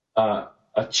a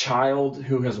child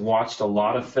who has watched a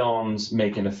lot of films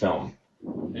making a film.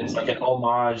 It's like an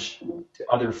homage to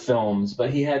other films,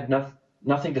 but he had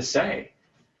nothing to say.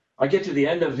 I get to the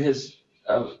end of his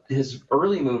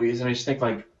early movies, and I just think,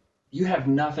 like, you have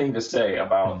nothing to say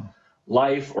about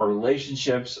life or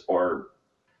relationships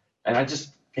and I just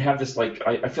have this like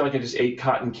I feel like I just ate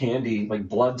cotton candy, like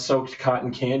blood-soaked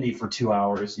cotton candy for 2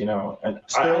 hours, and I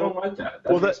don't like that.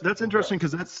 That's interesting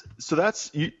because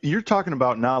that's you're talking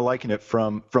about not liking it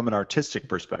from an artistic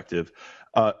perspective,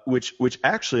 which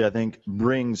actually I think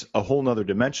brings a whole nother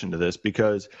dimension to this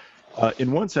because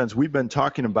in one sense we've been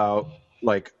talking about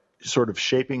like sort of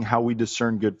shaping how we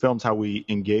discern good films, how we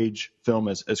engage film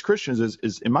as Christians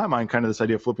is in my mind kind of this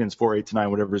idea of Philippians 4:8-9,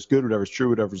 whatever is good, whatever is true,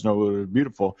 whatever is noble, whatever is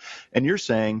beautiful. And you're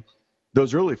saying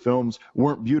those early films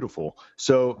weren't beautiful.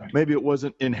 So maybe it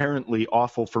wasn't inherently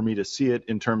awful for me to see it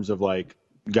in terms of like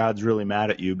God's really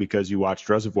mad at you because you watched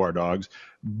Reservoir Dogs,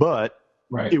 but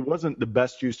it wasn't the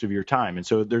best use of your time. And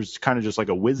so there's kind of just like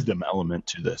a wisdom element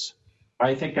to this.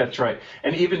 I think that's right.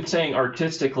 And even saying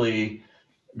artistically,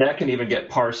 that can even get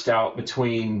parsed out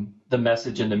between the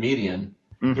message and the median.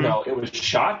 Mm-hmm. It was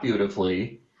shot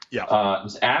beautifully. Yeah. It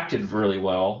was acted really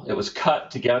well. It was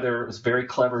cut together. It was very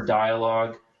clever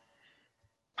dialogue.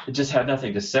 It just had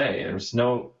nothing to say. There's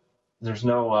no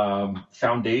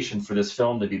foundation for this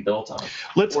film to be built on.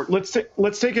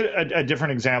 Let's take a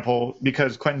different example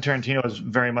because Quentin Tarantino is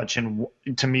very much in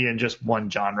just one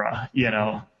genre,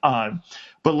 Mm-hmm.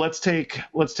 But let's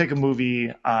take a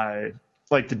movie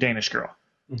like The Danish Girl.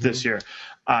 This year.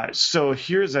 So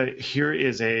here is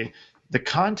the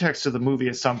context of the movie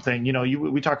is something,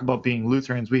 we talk about being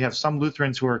Lutherans. We have some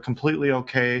Lutherans who are completely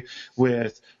okay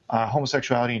with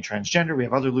homosexuality and transgender. We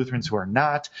have other Lutherans who are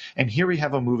not. And here we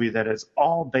have a movie that is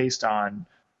all based on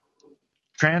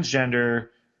transgender,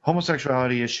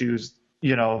 homosexuality issues,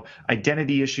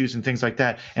 identity issues and things like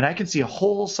that. And I can see a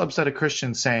whole subset of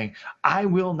Christians saying, I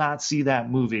will not see that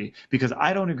movie because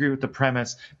I don't agree with the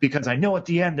premise because I know at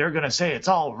the end they're going to say it's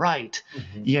all right.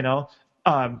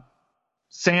 Mm-hmm.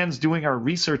 Sans doing our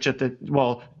research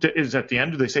is at the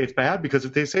end, do they say it's bad? Because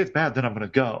if they say it's bad, then I'm going to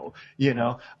go,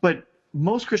 But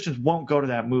most Christians won't go to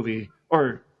that movie,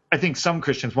 or I think some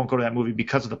Christians won't go to that movie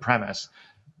because of the premise.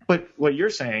 But what you're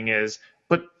saying is,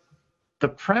 the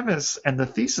premise and the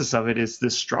thesis of it is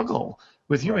this struggle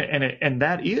with human, and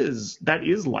that is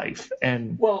life.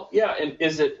 And and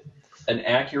is it an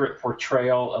accurate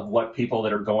portrayal of what people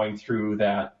that are going through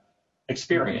that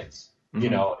experience?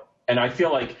 Mm-hmm. And I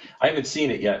feel like I haven't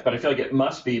seen it yet, but I feel like it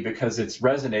must be because it's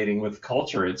resonating with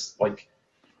culture. It's like,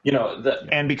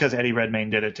 and because Eddie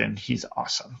Redmayne did it, and he's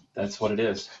awesome. That's what it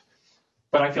is.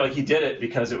 But I feel like he did it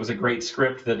because it was a great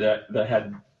script that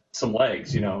had some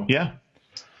legs. Yeah.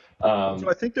 So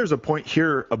I think there's a point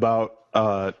here about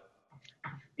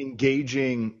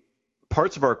engaging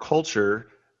parts of our culture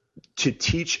to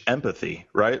teach empathy,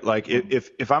 right? Like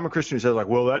if I'm a Christian who says like,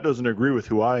 well, that doesn't agree with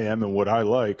who I am and what I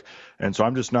like, and so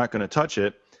I'm just not going to touch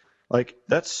it, like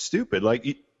that's stupid.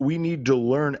 Like we need to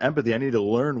learn empathy. I need to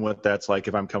learn what that's like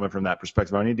if I'm coming from that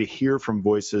perspective. I need to hear from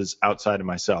voices outside of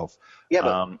myself.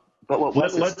 Yeah, but what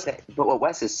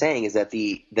Wes is saying is that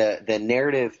the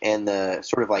narrative and the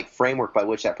sort of like framework by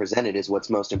which that presented is what's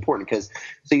most important. Because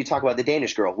so you talk about The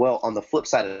Danish Girl. Well, on the flip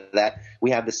side of that,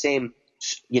 we have the same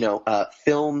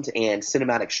filmed and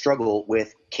cinematic struggle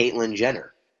with Caitlyn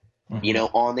Jenner,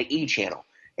 mm-hmm. On the E! Channel.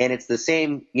 And it's the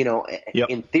same,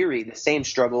 in theory, the same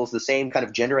struggles, the same kind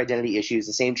of gender identity issues,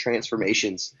 the same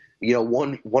transformations,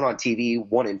 one on TV,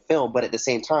 one in film. But at the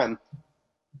same time,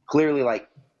 clearly, like,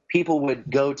 people would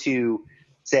go to,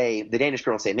 say, The Danish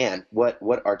Girl and say, man, what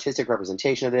artistic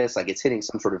representation of this? Like, it's hitting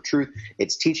some sort of truth.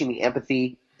 It's teaching me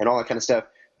empathy and all that kind of stuff.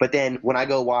 But then when I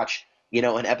go watch,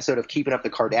 an episode of Keeping Up the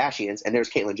Kardashians and there's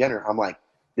Caitlyn Jenner, I'm like,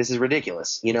 this is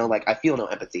ridiculous. Like, I feel no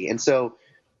empathy. And so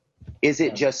is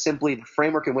it just simply the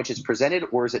framework in which it's presented,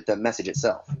 or is it the message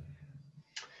itself?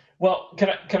 Well,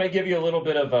 can I give you a little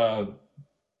bit of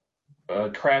a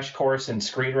crash course in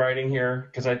screenwriting here?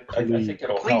 Because I think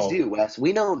it'll help. Please do, Wes.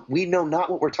 We know not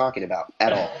what we're talking about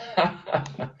at all.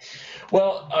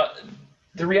 Well,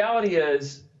 the reality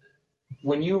is,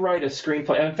 when you write a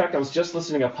screenplay, and in fact, I was just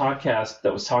listening to a podcast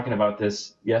that was talking about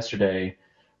this yesterday,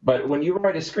 but when you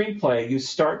write a screenplay, you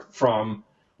start from,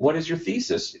 what is your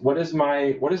thesis? What is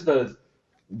the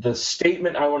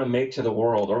statement I want to make to the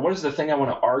world? Or what is the thing I want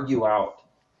to argue out?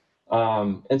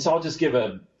 And so I'll just give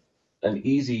an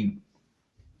easy,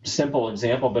 simple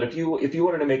example. But if you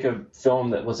wanted to make a film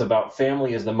that was about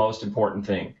family is the most important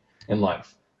thing in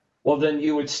life, well, then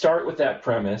you would start with that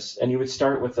premise, and you would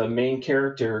start with a main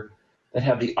character that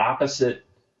have the opposite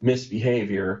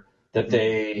misbehavior, that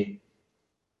they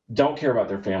don't care about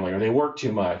their family, or they work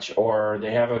too much, or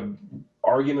they have an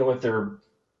argument with their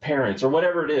parents, or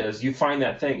whatever it is. You find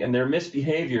that thing, and their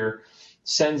misbehavior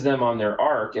sends them on their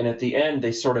arc, and at the end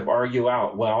they sort of argue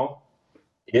out, well,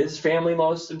 is family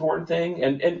most important thing?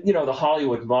 And the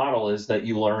Hollywood model is that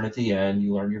you learn at the end,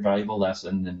 you learn your valuable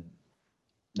lesson, and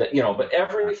that but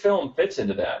every film fits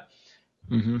into that.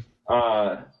 Mm-hmm.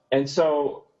 And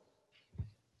so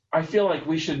I feel like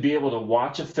we should be able to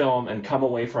watch a film and come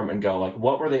away from it and go, like,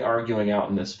 what were they arguing out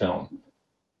in this film?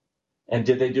 And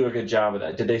did they do a good job of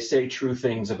that? Did they say true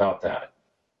things about that?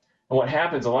 And what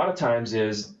happens a lot of times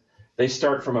is they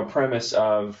start from a premise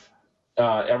of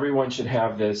everyone should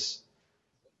have this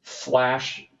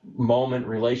flash moment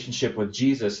relationship with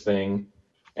Jesus thing,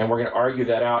 and we're going to argue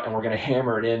that out, and we're going to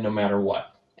hammer it in no matter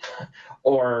what.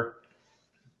 Or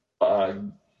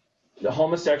the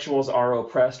homosexuals are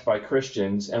oppressed by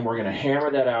Christians, and we're going to hammer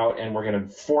that out, and we're going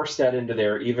to force that into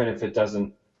there even if it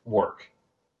doesn't work.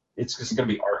 It's just going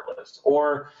to be artless.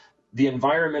 Or the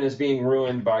environment is being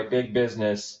ruined by big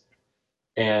business,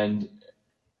 and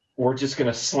we're just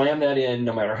going to slam that in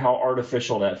no matter how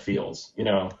artificial that feels,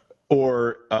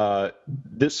 Or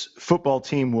this football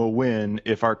team will win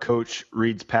if our coach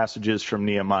reads passages from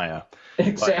Nehemiah.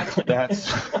 Exactly. But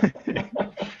that's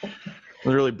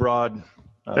really broad.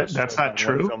 That's not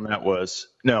true. Film that was.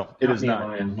 No, it is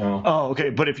Nehemiah, not. No. Oh, okay.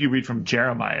 But if you read from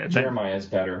Jeremiah, then... Jeremiah is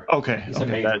better. Okay. He's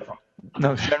okay. amazing.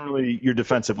 No. Generally, your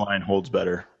defensive line holds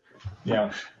better.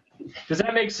 Yeah. Does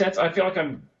that make sense? I feel like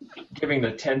I'm giving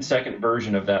the 10-second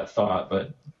version of that thought,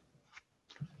 but...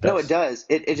 No, it does.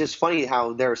 It's just funny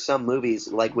how there are some movies,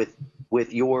 like with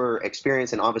your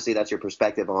experience, and obviously that's your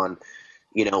perspective on,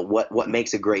 what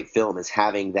makes a great film is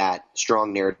having that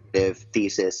strong narrative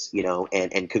thesis,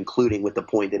 and concluding with the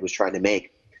point that it was trying to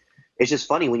make. It's just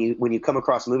funny when you come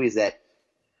across movies that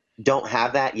don't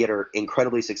have that yet are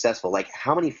incredibly successful. Like,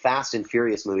 how many Fast and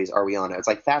Furious movies are we on now? It's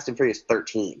like Fast and Furious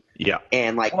 13. Yeah.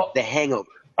 And The Hangover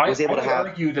was able to have. I would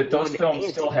argue that those films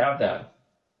still have that.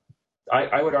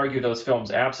 I would argue those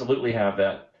films absolutely have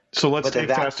that. So let's take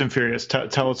Fast and Furious.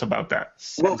 Tell us about that.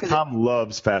 Well, Tom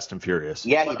loves Fast and Furious.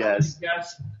 Yeah, he does.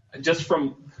 Yes, just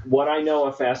from what I know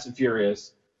of Fast and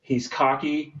Furious, he's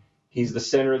cocky, he's the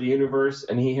center of the universe,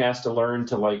 and he has to learn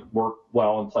to work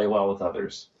well and play well with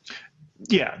others.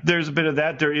 Yeah, there's a bit of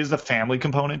that. There is a family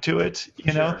component to it,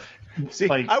 know. See,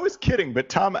 I was kidding, but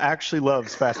Tom actually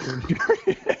loves Fast and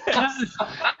Furious.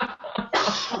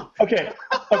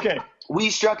 Okay. We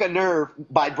struck a nerve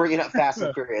by bringing up Fast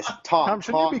and Furious. Tom,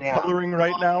 should you be coloring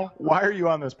right now? Why are you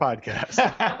on this podcast?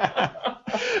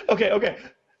 Okay.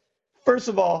 First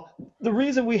of all, the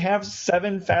reason we have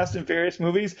 7 Fast and Furious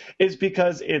movies is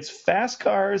because it's fast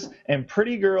cars and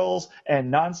pretty girls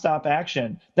and nonstop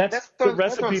action. That's the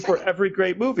recipe for every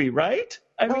great movie, right?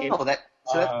 That's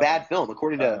bad film.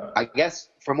 According to, I guess,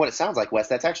 from what it sounds like, Wes,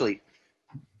 that's actually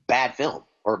bad film.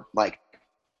 Or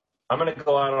I'm going to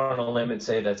go out on a limb and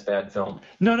say that's bad film.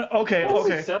 No, okay.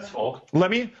 Successful. Let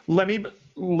me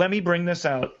bring this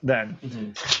out then.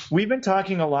 Mm-hmm. We've been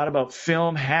talking a lot about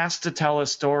film has to tell a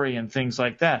story and things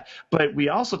like that, but we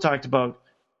also talked about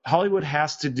Hollywood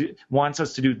wants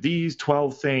us to do these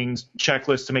 12 things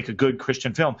checklist to make a good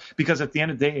Christian film, because at the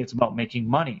end of the day, it's about making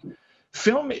money.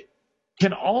 Film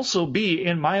can also be,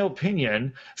 in my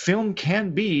opinion,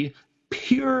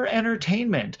 pure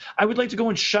entertainment. I would like to go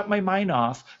and shut my mind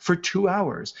off for 2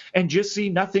 hours and just see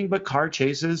nothing but car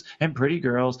chases and pretty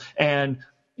girls and,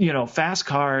 fast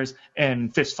cars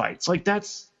and fist fights.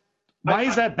 Why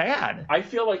is that bad? I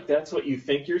feel like that's what you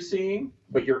think you're seeing,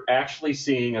 but you're actually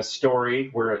seeing a story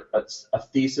where a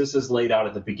thesis is laid out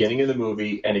at the beginning of the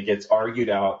movie and it gets argued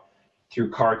out through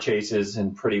car chases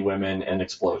and pretty women and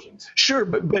explosions. Sure,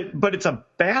 but it's a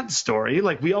bad story.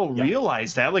 We all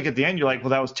realize that. At the end, you're like, well,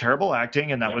 that was terrible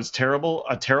acting, and that was a terrible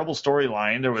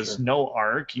storyline. There was no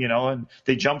arc, and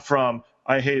they jump from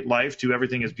I hate life to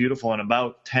everything is beautiful in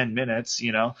about 10 minutes,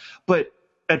 But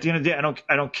at the end of the day,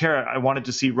 I don't care. I wanted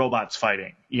to see robots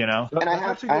fighting, And I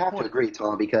have to agree,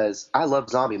 Tom, because I love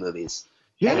zombie movies.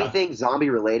 Yeah. Anything zombie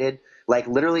related.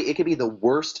 Literally, it could be the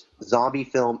worst zombie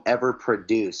film ever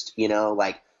produced,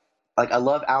 I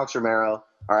love Alex Romero,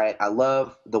 all right? I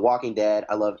love The Walking Dead.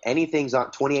 I love anything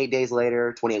 28 days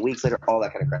later, 28 weeks later, all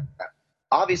that kind of crap.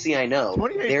 Obviously, I know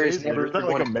 28 there days is never later, is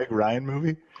that like a Meg Ryan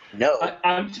movie? No.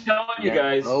 I'm telling you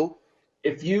guys, no.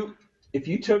 if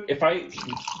I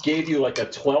gave you a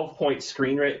 12-point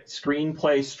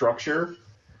screenplay structure,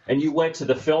 and you went to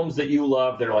the films that you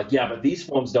love, they're like, yeah, but these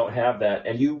films don't have that,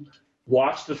 and you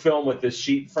watch the film with this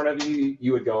sheet in front of you,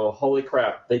 you would go, holy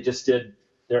crap, we just hit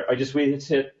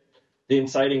the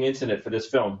inciting incident for this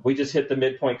film. We just hit the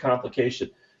midpoint complication.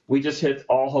 We just hit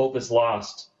all hope is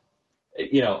lost.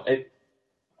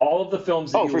 All of the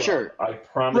films that for sure. I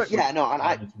promise. Yeah, no, and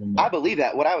I believe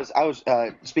that. What I was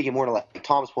speaking more to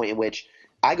Tom's point, in which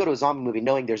I go to a zombie movie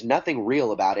knowing there's nothing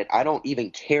real about it. I don't even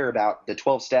care about the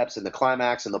 12 steps and the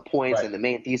climax and the points Right. and the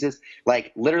main thesis.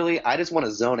 Like, literally, I just want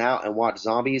to zone out and watch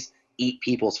zombies eat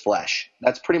people's flesh.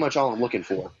 That's pretty much all I'm looking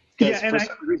for. Yeah, Because and for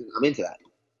some reason, I'm into that.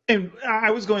 And I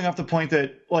was going off the point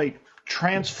that, like,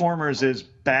 Transformers is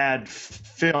bad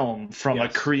film from a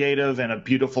Yes. creative and a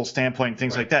beautiful standpoint,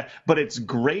 things like that. But it's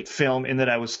great film in that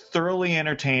I was thoroughly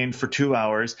entertained for 2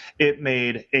 hours. It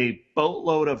made a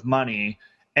boatload of money,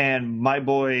 and my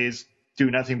boys do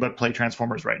nothing but play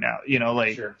Transformers right now. You know,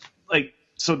 like, Sure.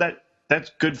 so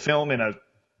that's good film in a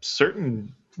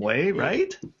certain way,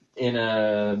 right? In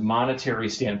a monetary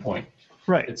standpoint,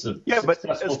 Right. it's a Yeah, but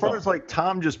successful as far film. as like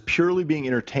Tom just purely being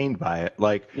entertained by it,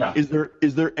 like, Yeah. is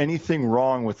there anything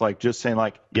wrong with like just saying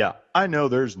like, yeah, I know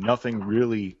there's nothing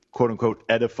really quote unquote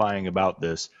edifying about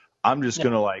this. I'm just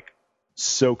gonna like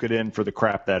soak it in for the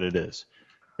crap that it is.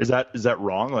 Is that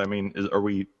wrong? I mean,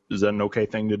 is that an okay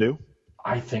thing to do?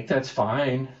 I think that's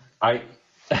fine.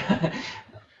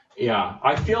 Yeah,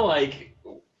 I feel like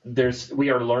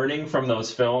we are learning from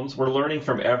those films. We're learning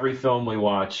from every film we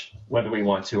watch, whether we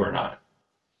want to or not.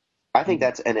 I think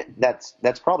that's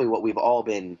probably what we've all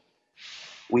been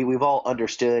we've all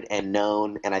understood and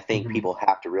known, and I think people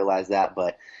have to realize that.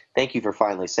 But thank you for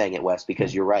finally saying it, Wes,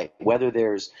 because you're right. Whether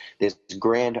there's this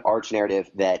grand arch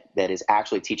narrative that is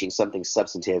actually teaching something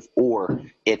substantive, or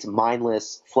it's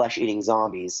mindless flesh-eating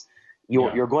zombies,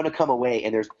 you're going to come away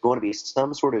and there's going to be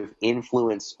some sort of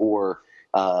influence or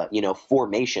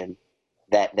formation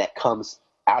that comes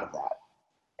out of that.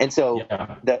 And so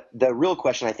the real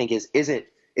question, I think, is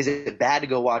it bad to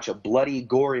go watch a bloody,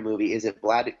 gory movie? Is it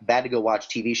bad to go watch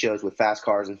TV shows with fast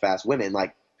cars and fast women?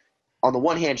 Like, on the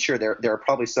one hand, sure, there are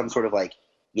probably some sort of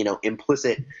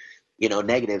implicit,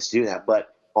 negatives to do that.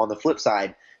 But on the flip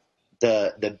side,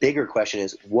 the bigger question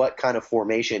is, what kind of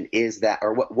formation is that,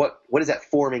 or what is that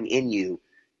forming in you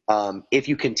if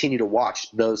you continue to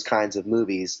watch those kinds of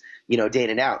movies, day in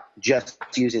and out, just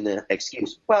using the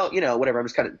excuse, well, whatever, I'm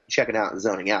just kind of checking out and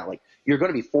zoning out. Like, you're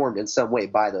going to be formed in some way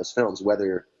by those films,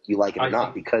 whether you like it or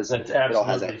not, because that's it all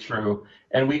has absolutely that. true.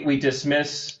 And we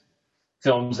dismiss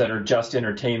films that are just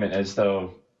entertainment as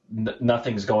though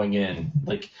nothing's going in.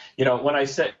 Like, when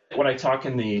I talk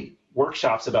in the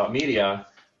workshops about media,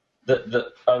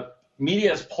 the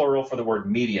media is plural for the word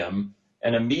medium,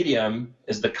 and a medium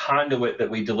is the conduit that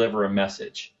we deliver a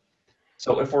message.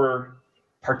 So if we're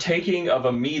partaking of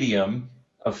a medium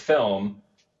of film,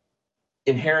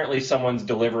 inherently someone's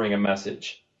delivering a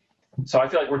message. So I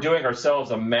feel like we're doing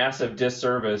ourselves a massive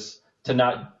disservice to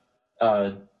not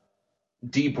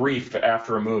debrief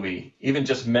after a movie, even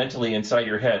just mentally inside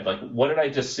your head. Like, what did I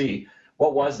just see?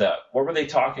 What was that? What were they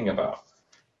talking about?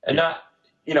 And not,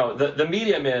 the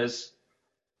medium is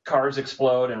cars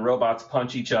explode and robots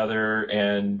punch each other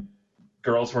and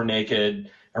girls were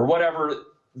naked or whatever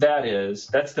that is.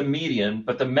 That's the medium,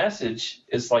 but the message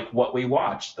is like what we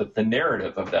watch, the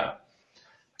narrative of that.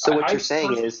 So what you're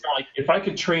saying is, like, if I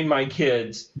could train my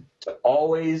kids to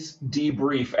always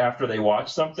debrief after they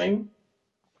watch something,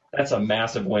 that's a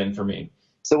massive win for me.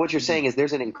 So what you're saying is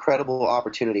there's an incredible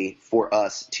opportunity for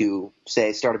us to,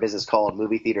 say, start a business called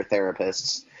Movie Theater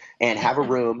Therapists and have a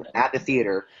room at the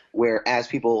theater where, as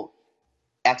people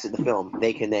exit the film,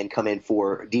 they can then come in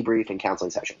for debrief and counseling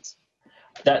sessions.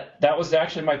 That was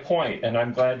actually my point, and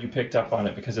I'm glad you picked up on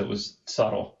it because it was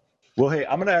subtle. Well, hey,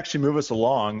 I'm going to actually move us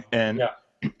along and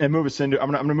move us into,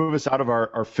 I'm going to move us out of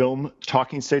our film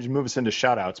talking stage and move us into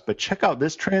shout outs, but check out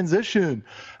this transition.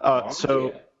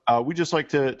 We just like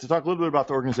to talk a little bit about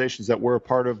the organizations that we're a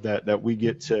part of that we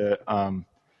get to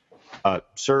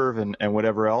serve and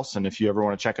whatever else. And if you ever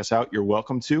want to check us out, you're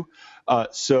welcome to.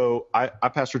 So I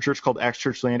pastor a church called Acts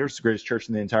Church Lander. It's the greatest church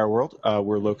in the entire world.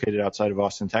 We're located outside of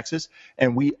Austin, Texas.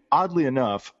 And we, oddly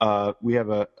enough, we have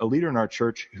a leader in our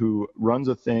church who runs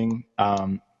a thing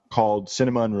called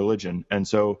Cinema and Religion. And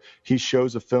so he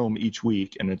shows a film each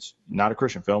week, and it's not a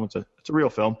Christian film. It's a real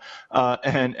film.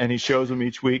 And he shows them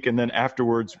each week. And then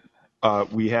afterwards,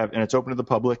 we have, and it's open to the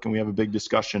public, and we have a big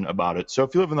discussion about it. So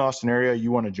if you live in the Austin area,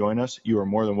 you want to join us, you are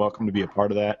more than welcome to be a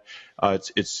part of that.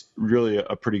 It's really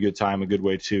a pretty good time, a good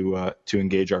way to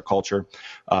engage our culture.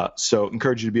 So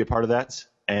encourage you to be a part of that.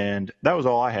 And that was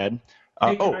all I had.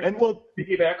 We'll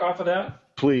piggyback off of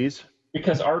that, please.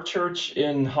 Because our church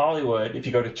in Hollywood, if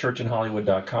you go to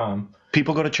churchinhollywood.com,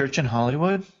 people go to church in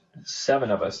Hollywood. 7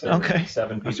 of us. Okay.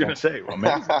 7 people. I was going to say, well,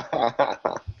 maybe.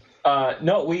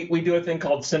 No, we do a thing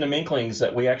called Cineminklings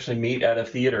that we actually meet at a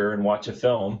theater and watch a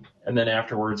film, and then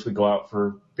afterwards we go out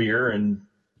for beer and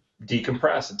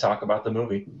decompress and talk about the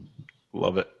movie.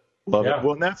 Love it. Well,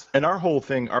 and our whole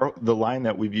thing, the line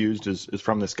that we've used is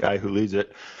from this guy who leads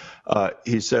it.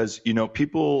 He says,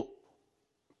 people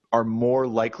are more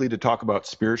likely to talk about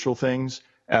spiritual things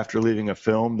after leaving a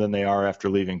film than they are after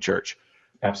leaving church.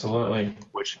 Absolutely.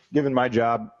 Which, given my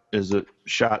job, is a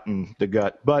shot in the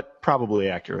gut, but probably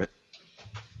accurate.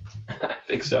 I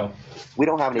think so. We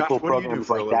don't have any Josh, cool what do you do programs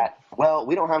for a like living? that. Well,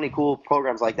 we don't have any cool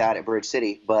programs like that at Bridge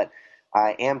City, but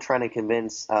I am trying to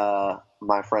convince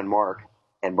my friend Mark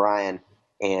and Brian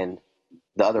and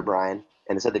the other Brian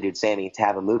and this other dude Sammy to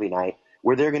have a movie night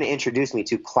where they're going to introduce me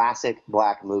to classic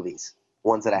black movies,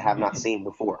 ones that I have not seen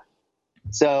before.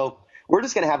 So we're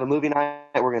just going to have a movie night.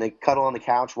 We're going to cuddle on the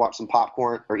couch, watch some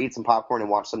popcorn, or eat some popcorn and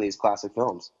watch some of these classic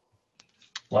films.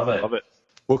 Love it. Love it.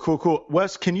 Well, cool.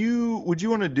 Wes, would you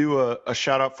want to do a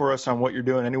shout out for us on what you're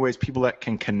doing? Anyways, people that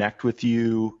can connect with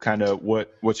you, kind of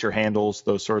what's your handles,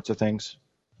 those sorts of things?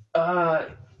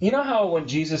 You know how when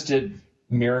Jesus did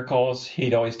miracles,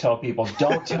 he'd always tell people,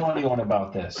 don't tell anyone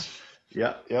about this.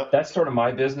 Yeah. That's sort of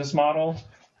my business model.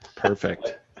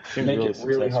 Perfect. Seems Make it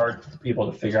really successful. hard for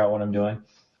people to figure out what I'm doing.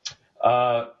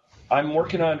 I'm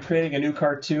working on creating a new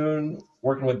cartoon,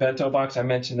 working with Bento Box. I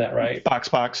mentioned that, right? Box.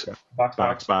 Box.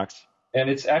 Box. And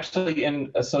it's actually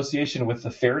in association with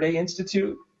the Faraday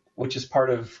Institute, which is part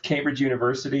of Cambridge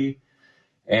University.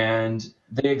 And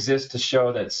they exist to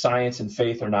show that science and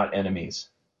faith are not enemies.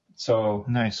 So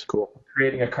Nice. Cool.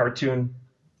 creating a cartoon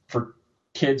for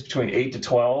kids between 8 to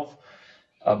 12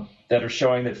 that are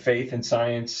showing that faith and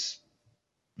science,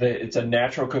 that it's a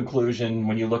natural conclusion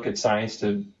when you look at science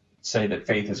to say that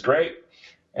faith is great.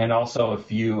 And also,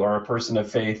 if you are a person of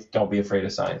faith, don't be afraid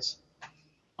of science.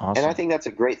 Awesome. And I think that's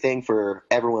a great thing for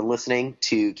everyone listening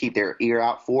to keep their ear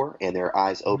out for and their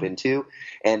eyes open to.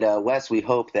 And Wes, we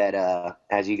hope that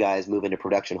as you guys move into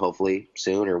production, hopefully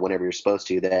soon or whenever you're supposed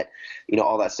to, that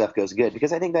all that stuff goes good,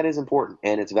 because I think that is important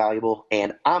and it's valuable.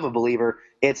 And I'm a believer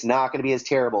it's not going to be as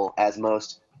terrible as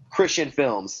most Christian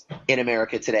films in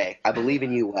America today. I believe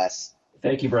in you, Wes.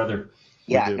 Thank you, brother.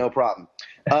 Yeah, do. no problem.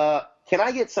 Can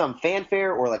I get some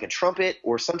fanfare or like a trumpet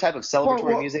or some type of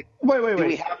celebratory music? Wait. Do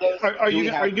we have those? Are Do you we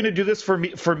have- going to do this for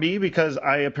me because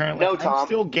I apparently No, Tom. I'm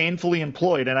still gainfully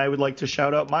employed and I would like to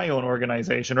shout out my own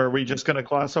organization, or are we just going to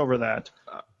gloss over that?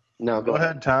 No, Go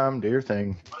ahead, Tom. Do your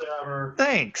thing. Whatever.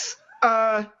 Thanks.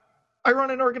 I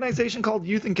run an organization called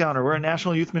Youth Encounter. We're a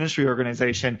national youth ministry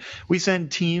organization. We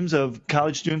send teams of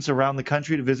college students around the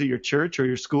country to visit your church or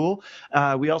your school.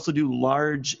 We also do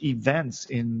large events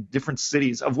in different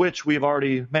cities, of which we have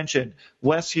already mentioned.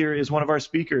 Wes here is one of our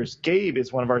speakers. Gabe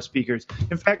is one of our speakers.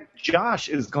 In fact, Josh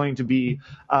is going to be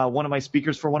one of my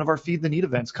speakers for one of our Feed the Need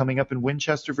events coming up in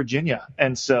Winchester, Virginia.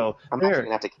 And so I'm actually going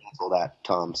to have to cancel that,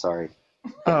 Tom. Sorry.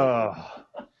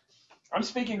 I'm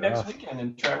speaking next weekend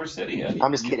in Traverse City.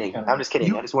 I'm just kidding. I just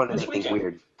wanted to This make things weekend.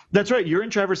 weird. That's right. You're in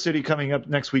Traverse City coming up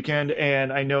next weekend,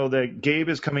 and I know that Gabe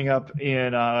is coming up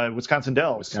in Wisconsin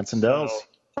Dells. Wisconsin Dells.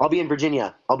 I'll be in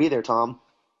Virginia. I'll be there, Tom.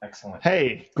 Excellent.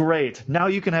 Hey, great. Now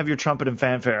you can have your trumpet and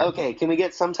fanfare. Okay, can we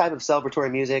get some type of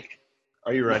celebratory music?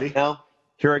 Are you ready? No?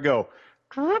 Here I go.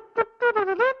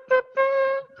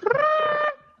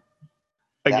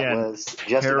 Again, That was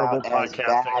just terrible about as podcasting.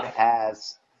 bad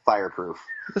as Fireproof.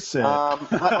 Listen.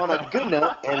 But on a good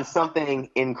note and something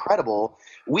incredible,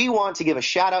 we want to give a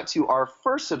shout out to our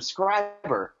first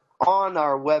subscriber on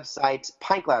our website,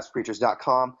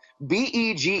 pintglasspreachers.com,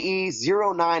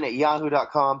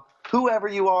 BEGE09@yahoo.com. Whoever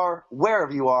you are,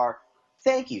 wherever you are,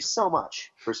 thank you so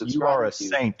much for you subscribing are a to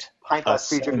saint. Pint Glass A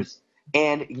saint. Preachers,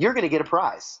 and you're going to get a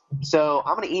prize. So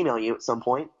I'm going to email you at some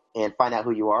point and find out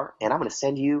who you are, and I'm going to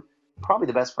send you probably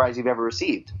the best prize you've ever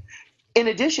received. In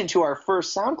addition to our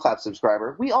first SoundCloud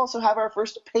subscriber, we also have our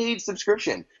first paid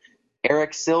subscription,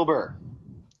 Eric Silber.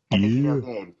 I think you know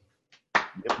him.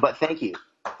 But thank you.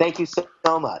 Thank you so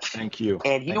much. Thank you.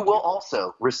 And you will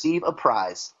also receive a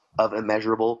prize of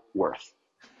immeasurable worth.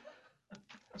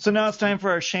 So now it's time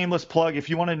for our shameless plug. If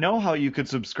you want to know how you could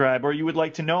subscribe, or you would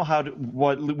like to know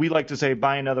what we like to say,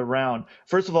 buy another round.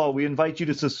 First of all, we invite you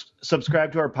to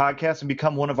subscribe to our podcast and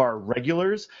become one of our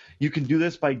regulars. You can do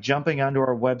this by jumping onto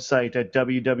our website at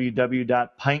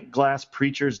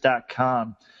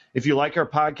www.pintglasspreachers.com. If you like our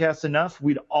podcast enough,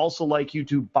 we'd also like you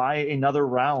to buy another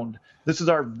round. This is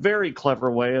our very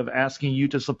clever way of asking you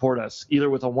to support us, either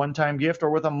with a one-time gift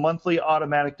or with a monthly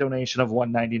automatic donation of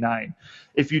 $1.99.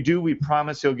 If you do, we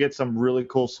promise you'll get some really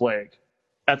cool swag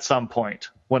at some point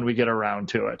when we get around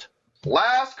to it.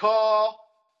 Last call.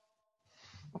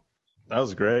 That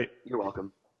was great. You're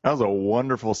welcome. That was a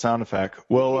wonderful sound effect.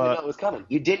 You didn't even Well, know it was coming.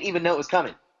 You didn't even know it was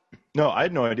coming. no, I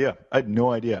had no idea.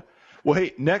 Well,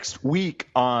 hey, next week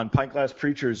on Pint Glass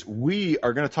Preachers, we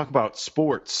are going to talk about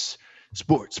sports.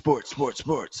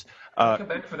 Come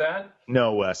back for that?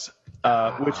 No, Wes.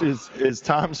 Which is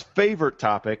Tom's favorite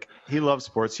topic. He loves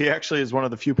sports. He actually is one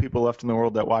of the few people left in the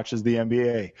world that watches the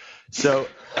NBA. So,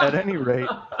 at any rate,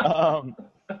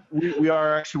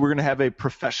 we're going to have a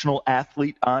professional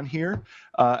athlete on here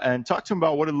and talk to him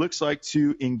about what it looks like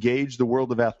to engage the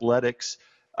world of athletics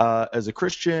as a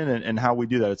Christian and how we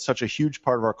do that. It's such a huge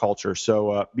part of our culture.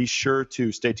 So be sure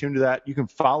to stay tuned to that. You can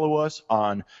follow us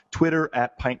on Twitter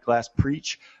at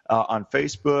PintGlassPreach, on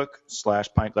Facebook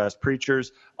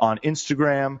 /PintGlassPreachers, on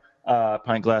Instagram,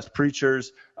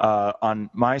 PintGlassPreachers, on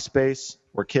MySpace.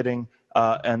 We're kidding.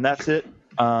 And that's it.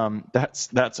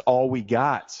 That's all we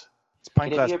got. It's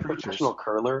Pint Can it Glass be a Preachers. professional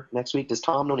curler next week? Does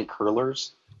Tom know any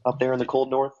curlers up there in the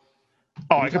cold north?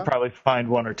 Oh, I could probably find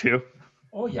one or two.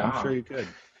 Oh, yeah. I'm sure you could.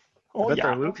 Oh, bet yeah.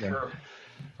 they're listening. Sure.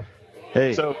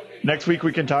 Hey, So next week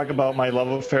we can talk about my love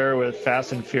affair with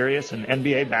Fast and Furious and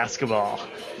NBA basketball.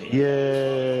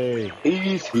 yay.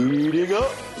 He's heating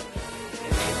up.